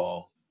through the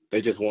ball.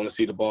 They just want to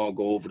see the ball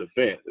go over the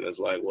fence. And it's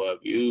like, well,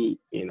 if you,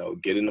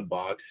 get in the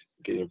box,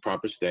 get in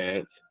proper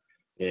stance,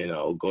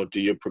 go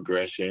through your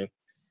progression,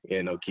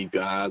 keep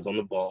your eyes on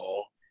the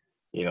ball,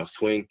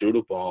 swing through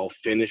the ball,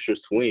 finish your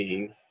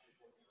swing.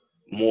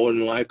 More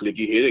than likely, if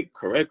you hit it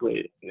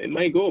correctly, it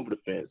might go over the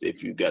fence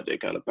if you got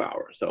that kind of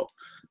power. So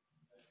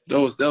that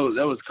was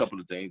a couple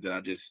of things that I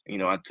just,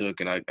 I took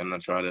and I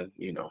try to,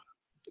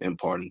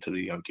 impart into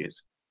the young kids.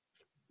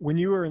 When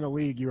you were in the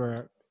league, you were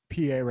a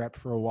PA rep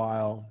for a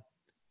while.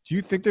 Do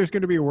you think there's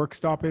going to be a work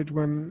stoppage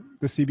when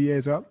the CBA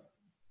is up?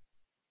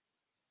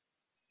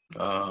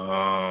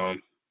 Nah,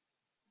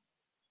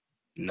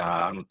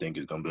 I don't think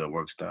it's going to be a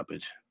work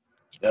stoppage.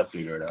 They'll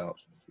figure it out.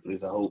 At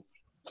least I hope.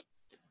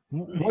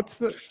 What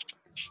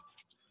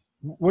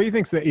do you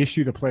think is the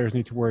issue the players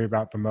need to worry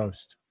about the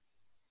most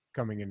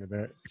coming into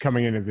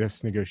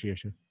this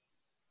negotiation?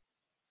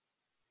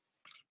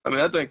 I mean,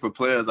 I think for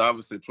players,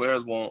 obviously,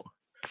 players want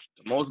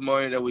the most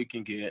money that we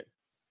can get,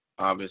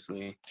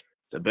 obviously,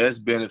 the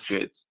best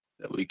benefits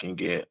that we can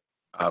get,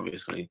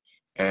 obviously,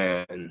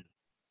 and,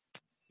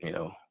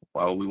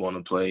 why would we want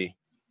to play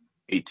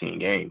 18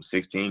 games,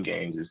 16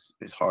 games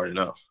is hard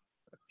enough.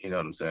 You know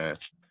what I'm saying?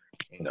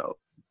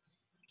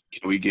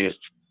 Can we get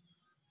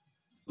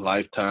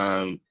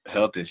lifetime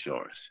health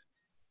insurance?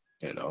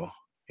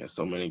 There's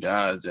so many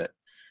guys that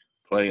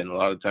play, and a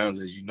lot of times,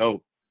 as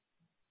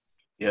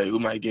we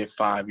might get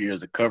 5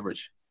 years of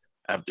coverage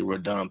after we're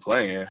done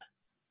playing,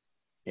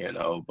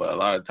 but a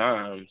lot of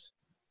times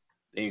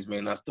things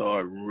may not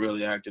start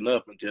really acting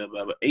up until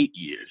about 8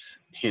 years,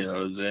 you know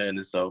what I'm saying?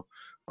 And so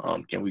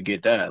can we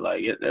get that?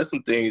 Like, there's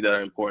some things that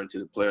are important to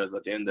the players.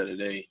 At the end of the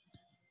day,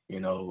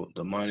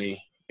 the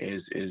money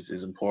is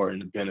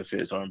important. The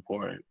benefits are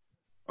important.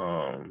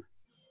 But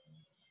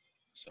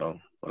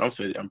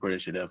I'm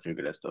pretty sure they'll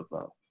figure that stuff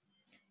out.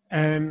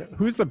 And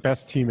who's the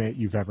best teammate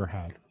you've ever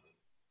had?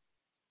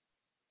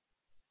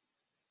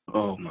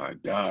 Oh my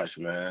gosh,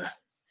 man!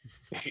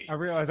 I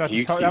realize that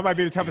might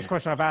be the toughest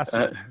question I've asked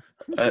you.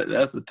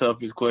 That's the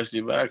toughest question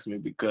you've asked me,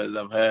 because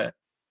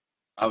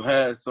I've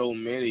had so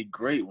many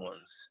great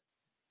ones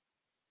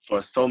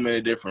for so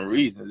many different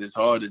reasons. It's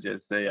hard to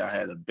just say I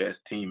had the best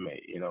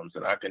teammate. You know what I'm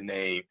saying? I can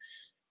name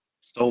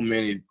so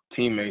many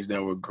teammates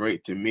that were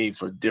great to me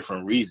for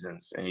different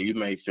reasons, and you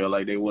may feel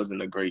like they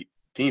wasn't a great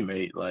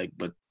teammate,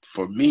 but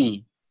for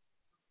me,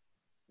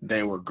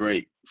 they were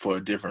great for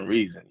a different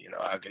reason.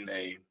 I can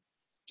name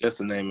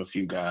a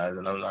few guys,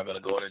 and I'm not going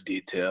to go into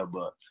detail,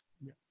 but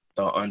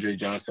Andre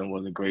Johnson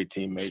was a great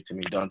teammate to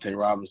me. Dante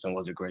Robinson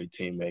was a great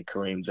teammate.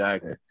 Kareem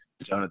Jackson,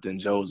 Jonathan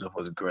Joseph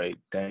was great.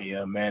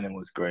 Danielle Manning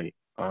was great.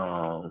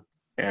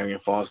 Arian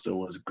Foster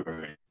was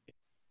great.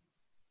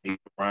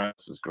 Bryant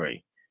was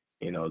great.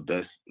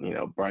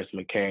 Bryce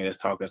McCain is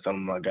talking to some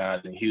of my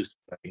guys in Houston,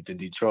 to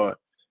Detroit.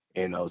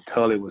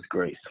 Tully was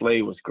great.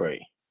 Slade was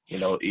great.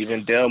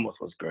 Even Delmas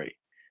was great.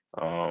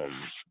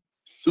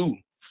 Sue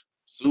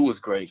was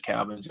great.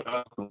 Calvin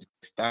Johnson was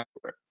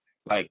Stafford.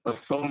 Like, for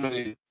so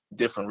many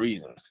different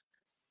reasons.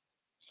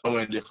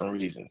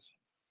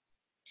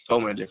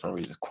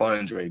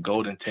 Quandre,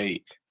 Golden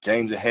Tate,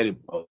 James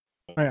Ahedibo.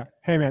 Oh yeah.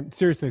 Hey man,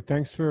 seriously,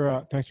 thanks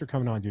for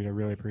coming on, dude. I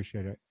really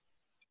appreciate it.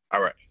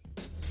 All right.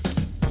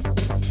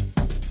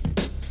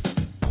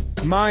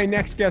 My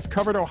next guest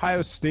covered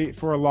Ohio State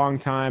for a long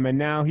time, and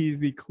now he's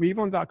the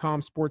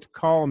Cleveland.com sports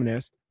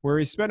columnist, where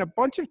he spent a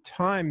bunch of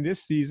time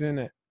this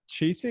season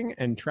chasing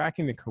and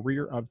tracking the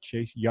career of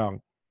Chase Young.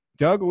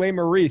 Doug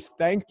Lesmerises,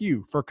 thank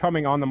you for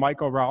coming on the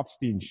Michael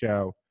Rothstein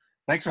Show.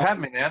 Thanks for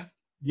having me, man.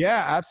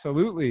 Yeah,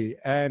 absolutely.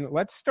 And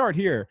let's start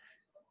here.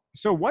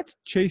 So what's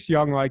Chase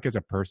Young like as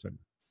a person?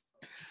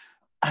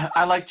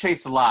 I like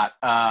Chase a lot.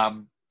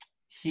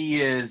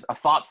 He is a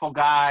thoughtful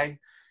guy.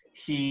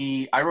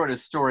 I wrote a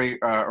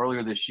story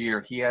earlier this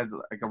year. He has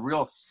like a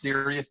real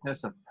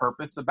seriousness of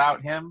purpose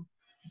about him.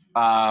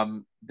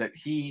 That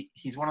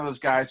he's one of those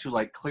guys who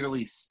like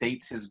clearly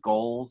states his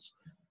goals.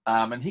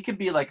 And he can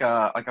be like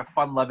a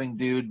fun-loving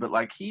dude, but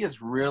like he is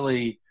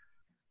really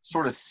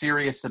sort of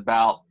serious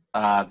about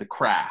the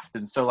craft.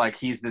 And so like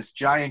he's this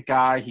giant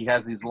guy. He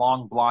has these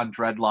long blonde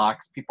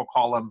dreadlocks. People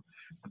call him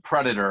the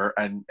Predator,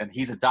 and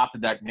he's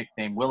adopted that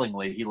nickname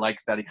willingly. He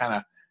likes that. He kind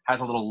of has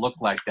a little look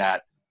like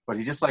that. But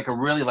he's just like a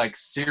really like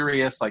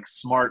serious, like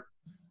smart,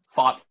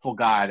 thoughtful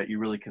guy that you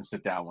really can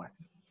sit down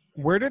with.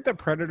 Where did the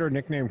Predator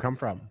nickname come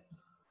from?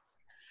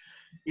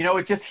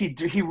 It's just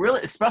he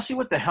really, especially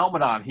with the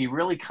helmet on, he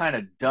really kind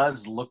of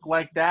does look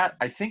like that.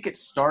 I think it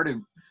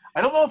started –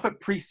 I don't know if it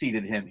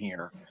preceded him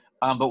here,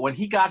 but when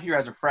he got here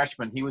as a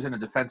freshman, he was in a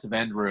defensive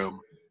end room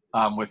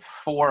with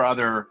 4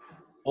 other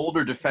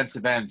older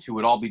defensive ends who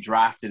would all be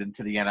drafted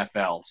into the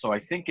NFL. So I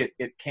think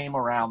it came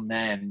around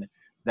then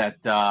that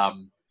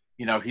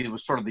He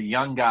was sort of the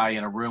young guy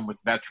in a room with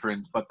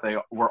veterans, but they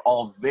were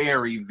all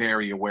very,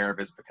 very aware of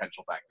his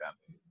potential back then.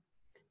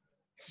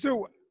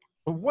 So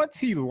what's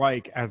he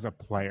like as a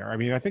player? I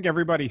mean, I think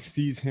everybody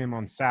sees him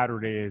on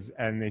Saturdays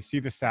and they see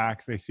the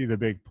sacks, they see the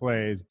big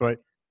plays, but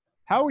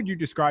how would you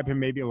describe him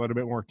maybe a little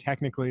bit more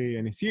technically?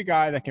 And is he a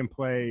guy that can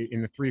play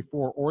in the 3-4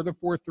 or the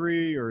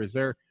 4-3, or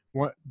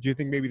do you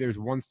think maybe there's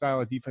one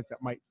style of defense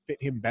that might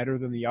fit him better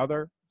than the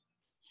other?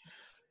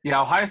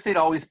 Yeah, Ohio State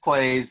always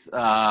plays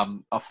a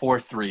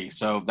 4-3,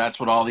 so that's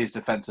what all these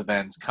defensive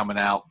ends coming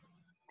out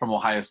from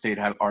Ohio State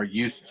are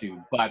used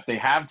to. But he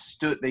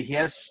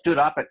has stood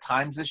up at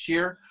times this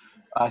year,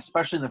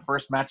 especially in the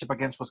first matchup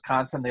against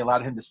Wisconsin. They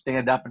allowed him to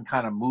stand up and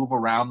kind of move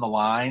around the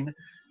line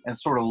and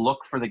sort of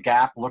look for the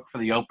gap, look for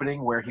the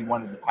opening where he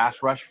wanted to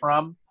pass rush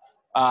from.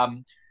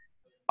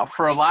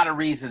 For a lot of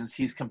reasons,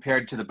 he's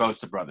compared to the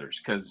Bosa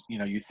brothers because,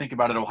 you think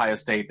about it, Ohio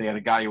State, they had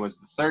a guy who was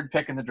the third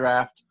pick in the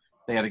draft.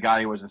 They had a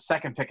guy who was the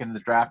second pick in the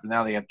draft, and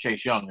now they have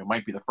Chase Young, who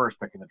might be the first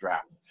pick in the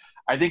draft.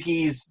 I think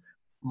he's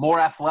more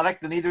athletic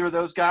than either of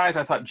those guys.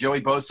 I thought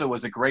Joey Bosa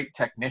was a great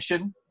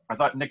technician. I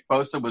thought Nick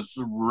Bosa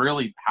was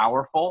really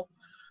powerful.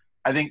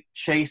 I think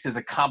Chase is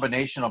a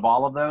combination of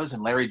all of those,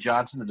 and Larry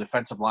Johnson, the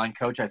defensive line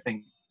coach, I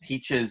think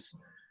teaches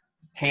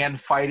hand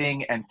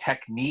fighting and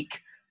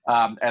technique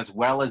as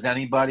well as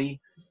anybody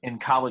in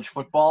college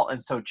football.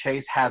 And so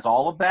Chase has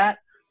all of that,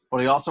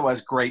 but he also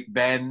has great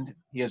bend.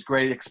 He has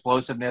great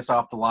explosiveness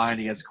off the line.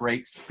 He has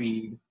great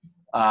speed.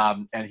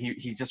 And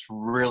he's just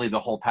really the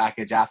whole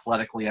package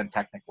athletically and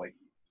technically.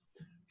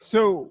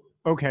 So,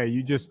 okay,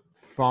 you just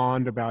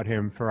fawned about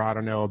him for, I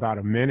don't know, about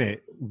a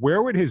minute.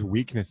 Where would his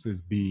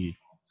weaknesses be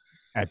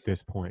at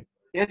this point?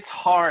 It's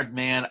hard,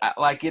 man.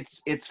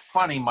 It's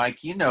funny,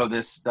 Mike. You know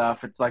this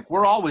stuff. It's like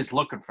we're always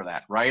looking for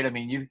that, right? I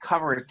mean, you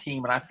cover a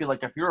team, and I feel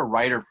like if you're a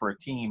writer for a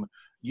team,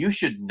 you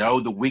should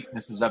know the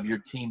weaknesses of your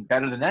team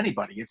better than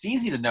anybody. It's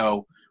easy to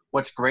know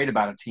what's great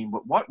about a team,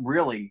 but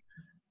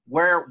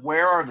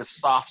where are the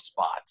soft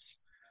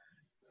spots?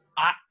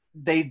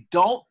 They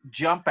don't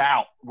jump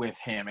out with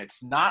him.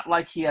 It's not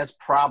like he has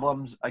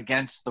problems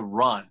against the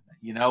run.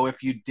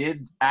 If you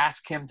did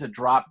ask him to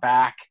drop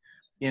back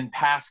in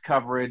pass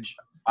coverage,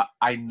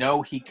 I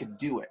know he could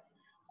do it.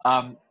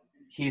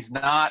 He's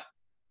not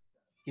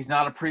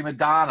a prima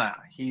donna.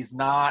 He's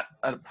not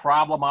a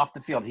problem off the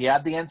field. He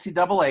had the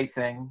NCAA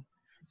thing.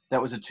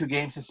 That was a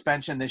 2-game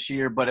suspension this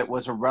year, but it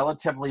was a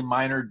relatively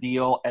minor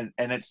deal, and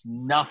it's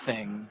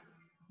nothing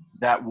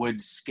that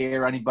would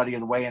scare anybody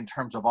away in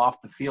terms of off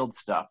the field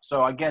stuff.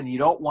 So again, you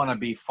don't want to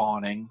be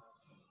fawning.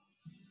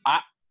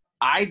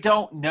 I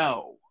don't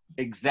know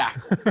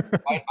exactly.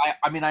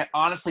 I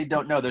honestly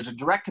don't know. There's a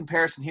direct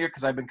comparison here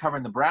because I've been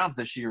covering the Browns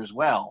this year as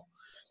well.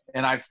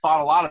 And I've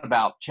thought a lot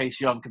about Chase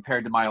Young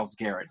compared to Myles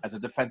Garrett as a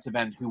defensive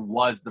end who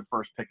was the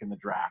first pick in the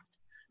draft.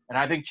 And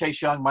I think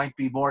Chase Young might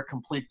be more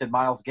complete than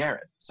Myles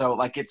Garrett.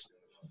 So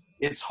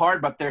it's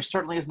hard, but there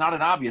certainly is not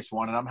an obvious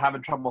one. And I'm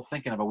having trouble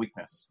thinking of a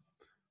weakness.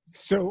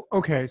 So,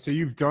 okay, so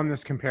you've done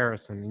this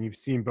comparison and you've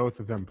seen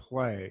both of them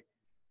play.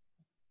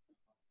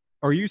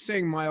 Are you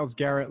saying Myles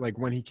Garrett, like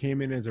when he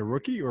came in as a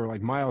rookie, or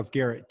like Myles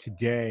Garrett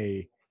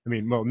today? I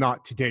mean, well,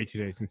 not today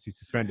since he's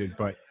suspended,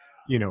 but,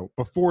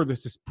 before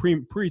this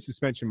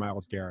pre-suspension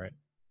Myles Garrett,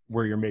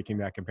 where you're making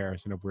that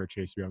comparison of where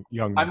Chase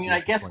Young I mean,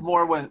 I guess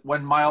more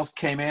when Myles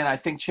came in. I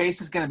think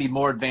Chase is going to be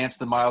more advanced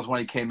than Myles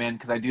when he came in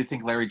because I do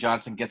think Larry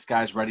Johnson gets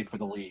guys ready for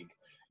the league.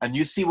 And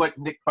you see what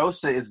Nick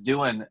Bosa is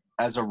doing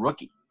as a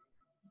rookie.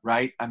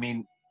 Right? I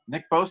mean,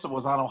 Nick Bosa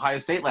was on Ohio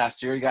State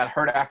last year. He got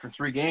hurt after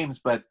 3 games,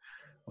 but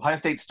Ohio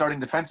State's starting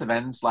defensive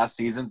ends last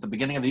season at the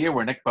beginning of the year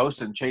were Nick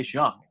Bosa and Chase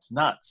Young. It's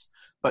nuts.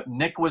 But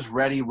Nick was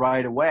ready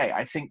right away.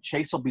 I think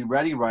Chase will be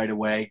ready right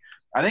away.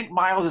 I think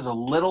Myles is a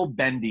little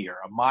bendier.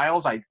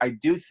 Myles, I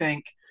do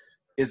think,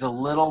 is a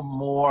little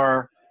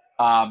more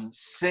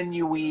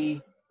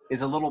sinewy,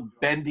 is a little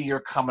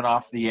bendier coming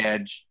off the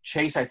edge.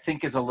 Chase, I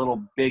think, is a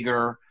little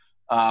bigger.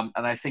 And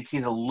I think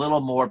he's a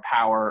little more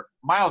power.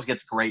 Myles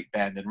gets great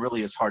bend and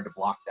really is hard to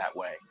block that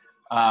way.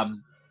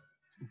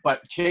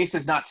 But Chase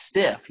is not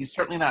stiff. He's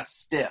certainly not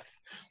stiff.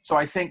 So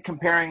I think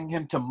comparing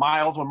him to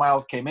Myles when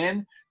Myles came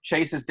in,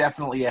 Chase is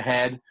definitely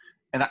ahead.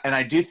 And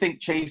I do think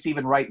Chase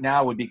even right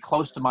now would be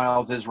close to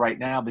Myles is right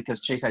now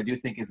because Chase I do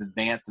think is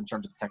advanced in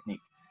terms of technique.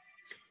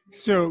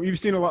 So you've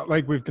seen a lot,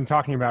 like we've been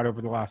talking about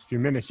over the last few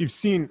minutes, you've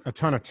seen a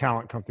ton of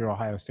talent come through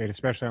Ohio State,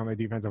 especially on the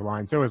defensive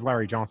line. So has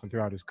Larry Johnson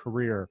throughout his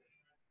career.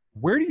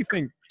 Where do you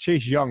think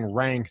Chase Young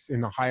ranks in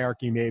the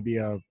hierarchy maybe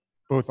of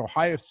both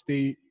Ohio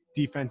State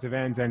defensive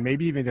ends and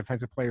maybe even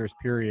defensive players,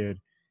 period,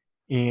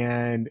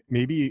 and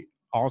maybe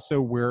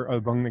also where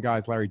among the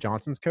guys Larry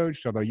Johnson's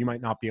coached, although you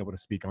might not be able to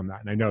speak on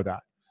that, and I know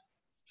that.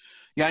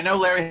 Yeah, I know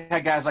Larry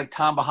had guys like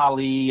Tom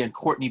Bahali and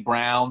Courtney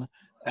Brown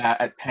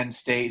at Penn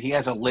State. He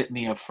has a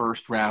litany of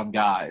first-round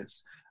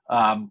guys.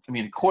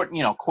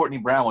 Courtney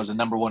Brown was a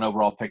number 1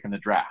 overall pick in the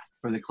draft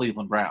for the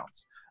Cleveland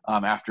Browns.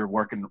 After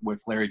working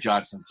with Larry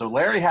Johnson. So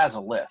Larry has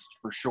a list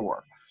for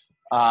sure.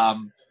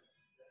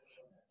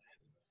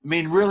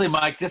 Really,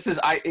 Mike,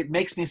 it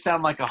makes me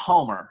sound like a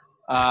homer.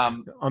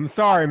 I'm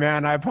sorry,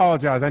 man. I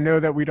apologize. I know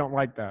that we don't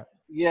like that.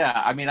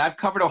 Yeah, I mean, I've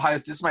covered Ohio.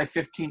 This is my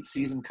 15th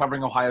season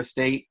covering Ohio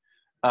State.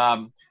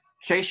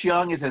 Chase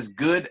Young is as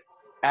good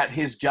at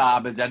his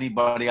job as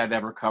anybody I've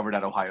ever covered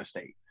at Ohio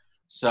State.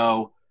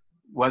 So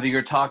whether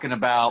you're talking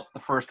about the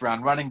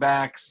first-round running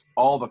backs,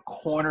 all the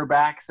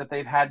cornerbacks that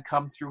they've had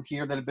come through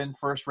here that have been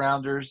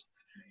first-rounders,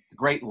 the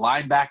great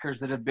linebackers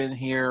that have been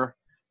here,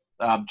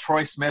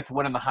 Troy Smith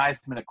winning the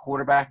Heisman at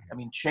quarterback. I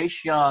mean,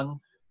 Chase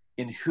Young,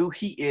 in who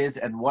he is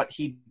and what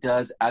he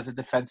does as a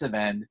defensive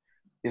end,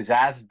 is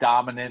as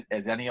dominant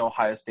as any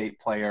Ohio State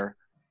player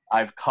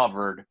I've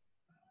covered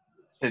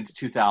since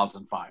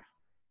 2005.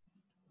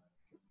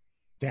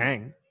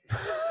 Dang.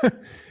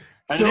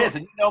 And it is.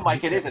 And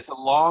Mike, it is. It's a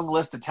long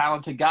list of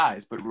talented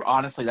guys, but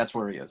honestly, that's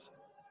where he is.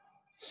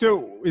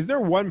 So is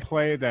there one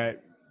play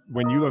that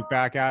when you look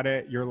back at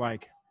it, you're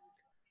like,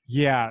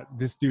 yeah,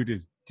 this dude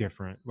is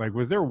different? Like,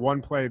 was there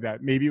one play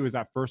that maybe it was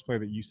that first play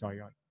that you saw,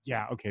 you're like,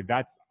 yeah, okay,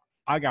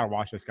 I got to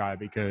watch this guy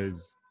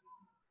because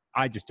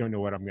I just don't know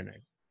what I'm going to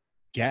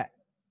get?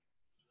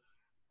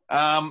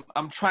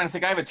 I'm trying to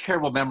think. I have a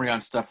terrible memory on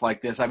stuff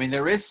like this. I mean,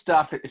 there is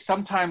stuff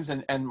sometimes,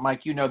 and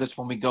Mike, you know this,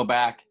 when we go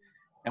back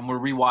and we're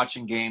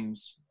rewatching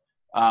games,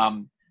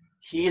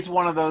 he's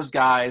one of those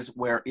guys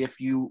where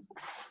if you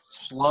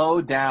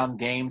slow down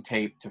game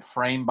tape to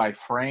frame by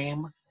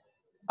frame,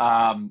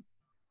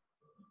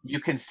 you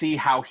can see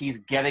how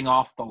he's getting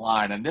off the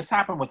line. And this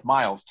happened with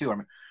Miles too. I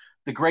mean,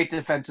 the great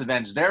defensive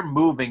ends, they're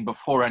moving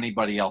before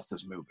anybody else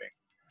is moving.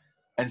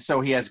 And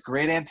so he has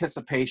great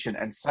anticipation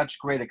and such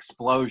great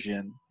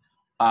explosion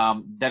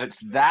that it's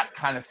that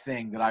kind of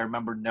thing that I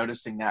remember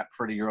noticing that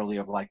pretty early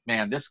of like,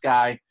 man, this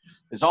guy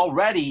is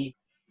already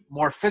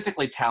more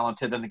physically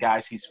talented than the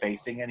guys he's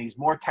facing, and he's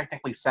more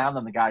technically sound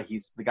than the guy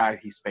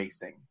he's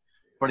facing.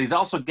 But he's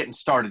also getting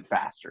started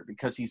faster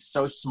because he's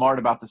so smart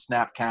about the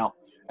snap count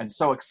and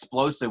so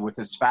explosive with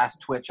his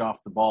fast twitch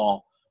off the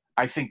ball.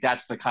 I think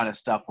that's the kind of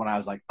stuff when I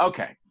was like,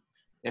 okay,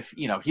 if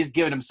he's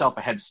giving himself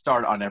a head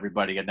start on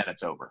everybody, and then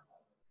it's over.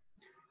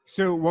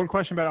 So one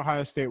question about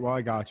Ohio State while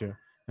I got you.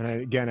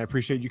 And I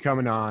appreciate you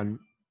coming on.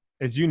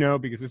 As you know,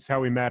 because this is how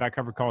we met, I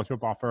covered college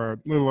football for a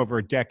little over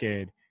a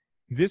decade.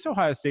 This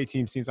Ohio State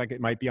team seems like it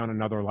might be on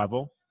another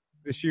level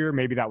this year.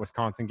 Maybe that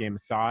Wisconsin game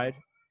aside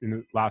in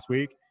the last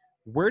week.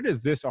 Where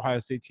does this Ohio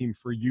State team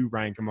for you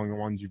rank among the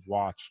ones you've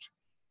watched?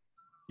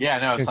 Yeah,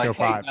 no, it's like,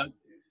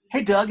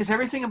 hey, Doug, is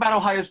everything about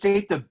Ohio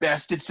State the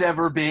best it's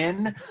ever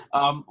been?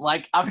 So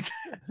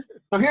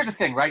here's the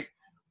thing, right?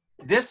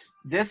 This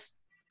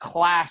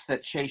class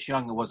that Chase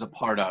Young was a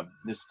part of,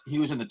 he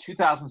was in the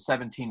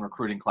 2017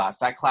 recruiting class.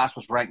 That class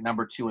was ranked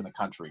number 2 in the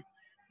country.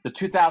 The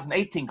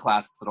 2018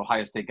 class that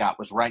Ohio State got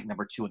was ranked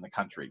number 2 in the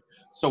country.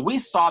 So we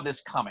saw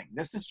this coming.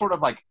 This is sort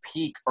of like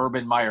peak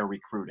Urban Meyer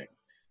recruiting.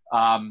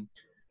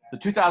 The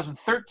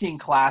 2013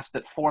 class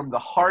that formed the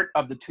heart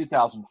of the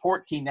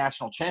 2014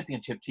 national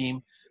championship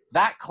team,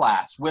 that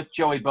class with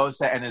Joey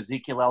Bosa and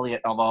Ezekiel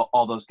Elliott and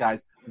all those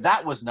guys,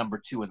 that was number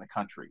 2 in the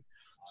country.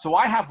 So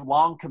I have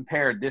long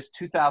compared this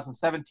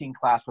 2017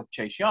 class with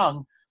Chase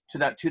Young to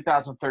that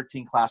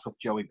 2013 class with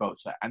Joey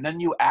Bosa. And then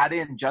you add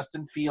in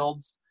Justin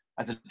Fields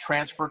as a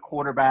transfer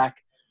quarterback.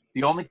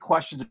 The only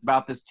questions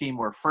about this team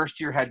were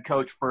first-year head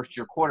coach,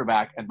 first-year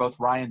quarterback, and both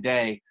Ryan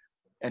Day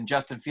and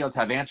Justin Fields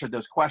have answered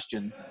those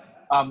questions.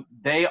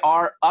 They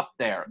are up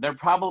there. They're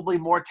probably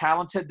more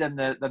talented than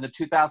the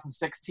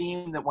 2006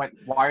 team that went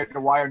wire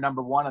to wire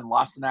number 1 and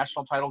lost the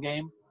national title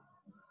game.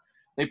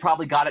 They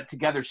probably got it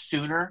together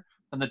sooner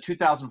than the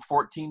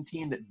 2014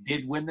 team that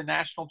did win the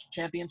national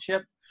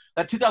championship.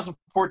 That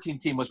 2014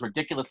 team was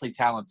ridiculously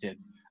talented.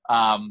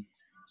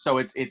 So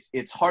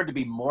it's hard to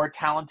be more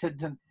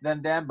talented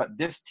than them, but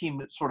this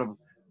team sort of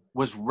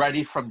was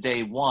ready from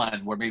day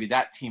one where maybe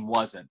that team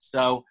wasn't.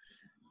 So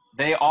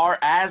they are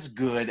as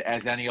good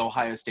as any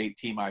Ohio State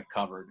team I've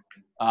covered.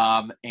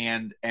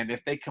 And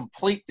if they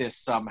complete this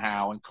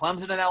somehow, and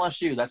Clemson and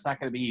LSU, that's not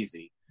going to be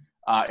easy.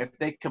 If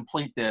they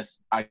complete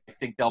this, I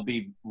think they'll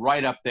be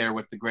right up there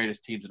with the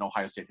greatest teams in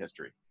Ohio State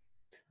history.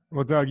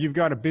 Well, Doug, you've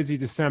got a busy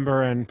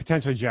December and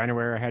potentially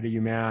January ahead of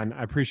you, man.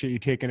 I appreciate you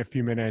taking a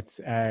few minutes.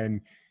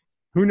 And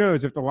who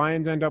knows, if the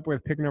Lions end up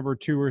with pick number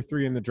 2 or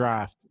 3 in the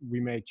draft, we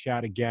may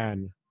chat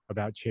again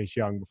about Chase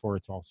Young before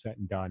it's all said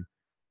and done.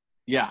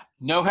 Yeah,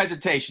 no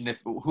hesitation.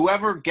 If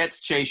whoever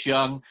gets Chase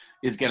Young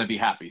is going to be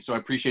happy. So I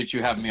appreciate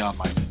you having me on,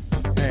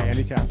 Mike. Hey,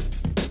 anytime.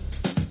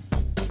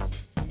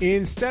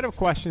 Instead of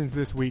questions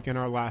this week in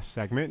our last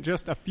segment,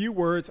 just a few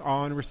words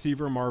on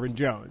receiver Marvin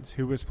Jones,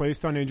 who was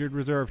placed on injured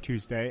reserve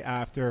Tuesday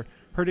after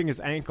hurting his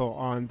ankle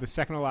on the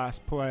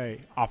second-to-last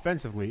play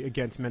offensively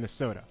against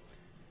Minnesota.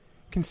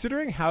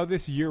 Considering how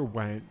this year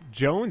went,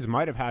 Jones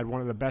might have had one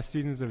of the best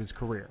seasons of his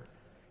career.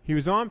 He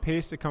was on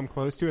pace to come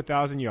close to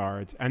 1,000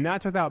 yards, and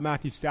that's without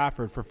Matthew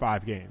Stafford for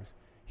 5 games.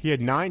 He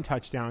had 9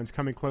 touchdowns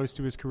coming close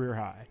to his career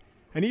high,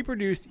 and he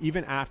produced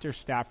even after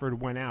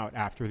Stafford went out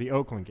after the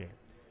Oakland game.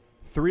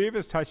 3 of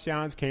his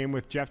touchdowns came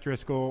with Jeff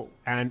Driscoll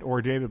and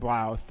or David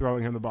Blau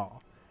throwing him the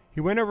ball. He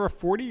went over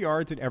 40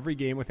 yards in every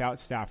game without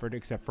Stafford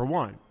except for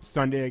one,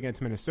 Sunday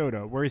against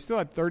Minnesota, where he still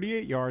had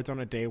 38 yards on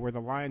a day where the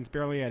Lions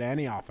barely had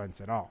any offense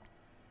at all.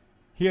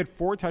 He had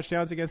 4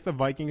 touchdowns against the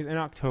Vikings in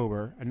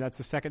October, and that's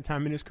the second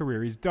time in his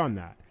career he's done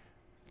that.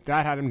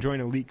 That had him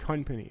join elite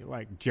company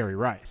like Jerry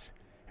Rice.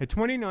 At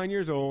 29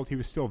 years old, he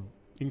was still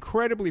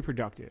incredibly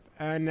productive,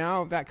 and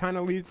now that kind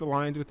of leaves the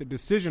Lions with a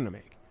decision to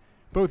make.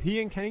 Both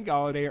he and Kenny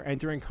Golladay are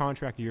entering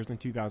contract years in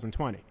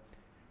 2020.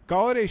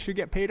 Golladay should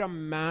get paid a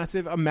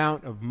massive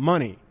amount of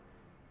money,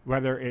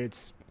 whether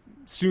it's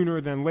sooner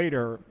than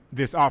later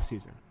this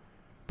offseason.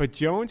 But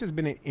Jones has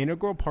been an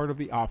integral part of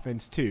the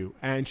offense too,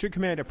 and should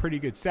command a pretty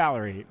good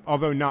salary,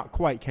 although not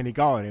quite Kenny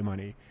Golladay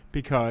money,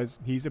 because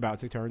he's about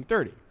to turn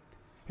 30.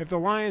 If the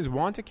Lions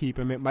want to keep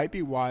him, it might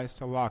be wise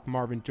to lock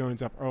Marvin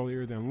Jones up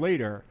earlier than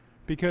later,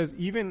 because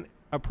even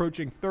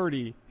approaching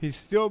 30, he's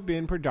still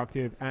been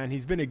productive, and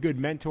he's been a good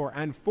mentor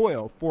and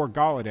foil for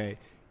Golladay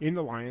in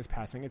the Lions'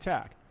 passing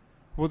attack.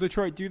 Will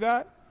Detroit do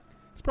that?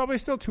 It's probably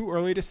still too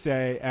early to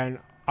say, and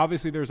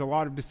obviously there's a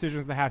lot of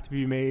decisions that have to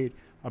be made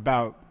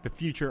about the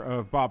future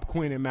of Bob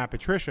Quinn and Matt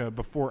Patricia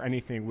before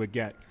anything would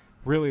get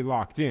really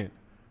locked in.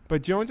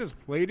 But Jones has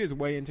played his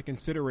way into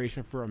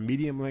consideration for a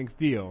medium-length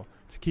deal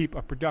to keep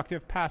a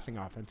productive passing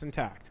offense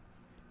intact.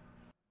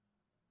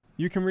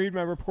 You can read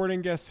my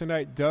reporting guest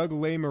tonight, Doug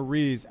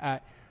Lesmerises,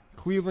 at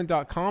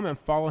Cleveland.com and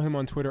follow him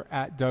on Twitter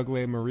at Doug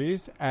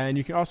Lesmerises. And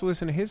you can also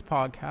listen to his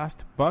podcast,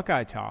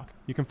 Buckeye Talk.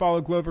 You can follow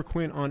Glover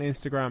Quin on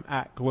Instagram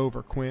at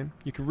Glover Quin.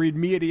 You can read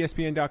me at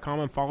ESPN.com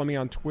and follow me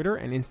on Twitter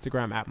and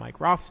Instagram at Mike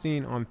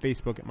Rothstein, on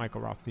Facebook at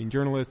Michael Rothstein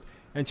Journalist,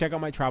 and check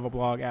out my travel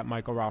blog at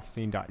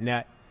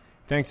michaelrothstein.net.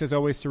 Thanks as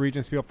always to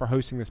Regents Field for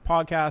hosting this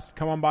podcast.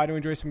 Come on by to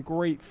enjoy some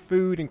great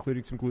food,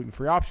 including some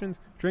gluten-free options,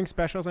 drink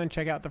specials, and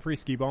check out the free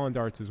skee ball and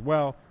darts as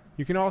well.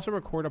 You can also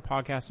record a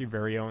podcast of your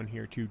very own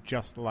here too,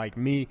 just like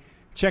me.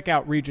 Check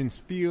out Regents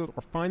Field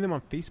or find them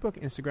on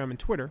Facebook, Instagram, and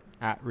Twitter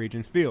at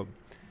Regents Field.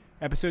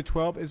 Episode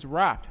 12 is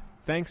wrapped.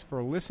 Thanks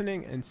for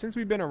listening, and since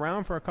we've been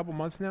around for a couple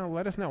months now,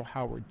 let us know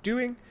how we're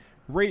doing.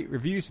 Rate,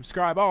 review,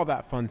 subscribe, all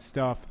that fun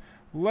stuff.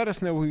 Let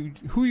us know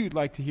who you'd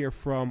like to hear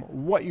from,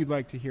 what you'd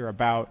like to hear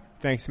about.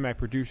 Thanks to my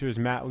producers,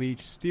 Matt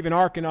Leach, Stephen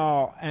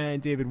Arkinall,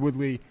 and David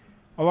Woodley,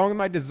 along with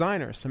my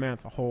designer,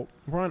 Samantha Holt.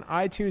 We're on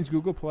iTunes,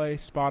 Google Play,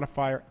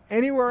 Spotify, or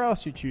anywhere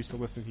else you choose to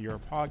listen to your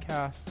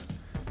podcast.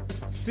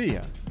 See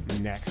ya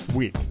next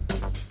week.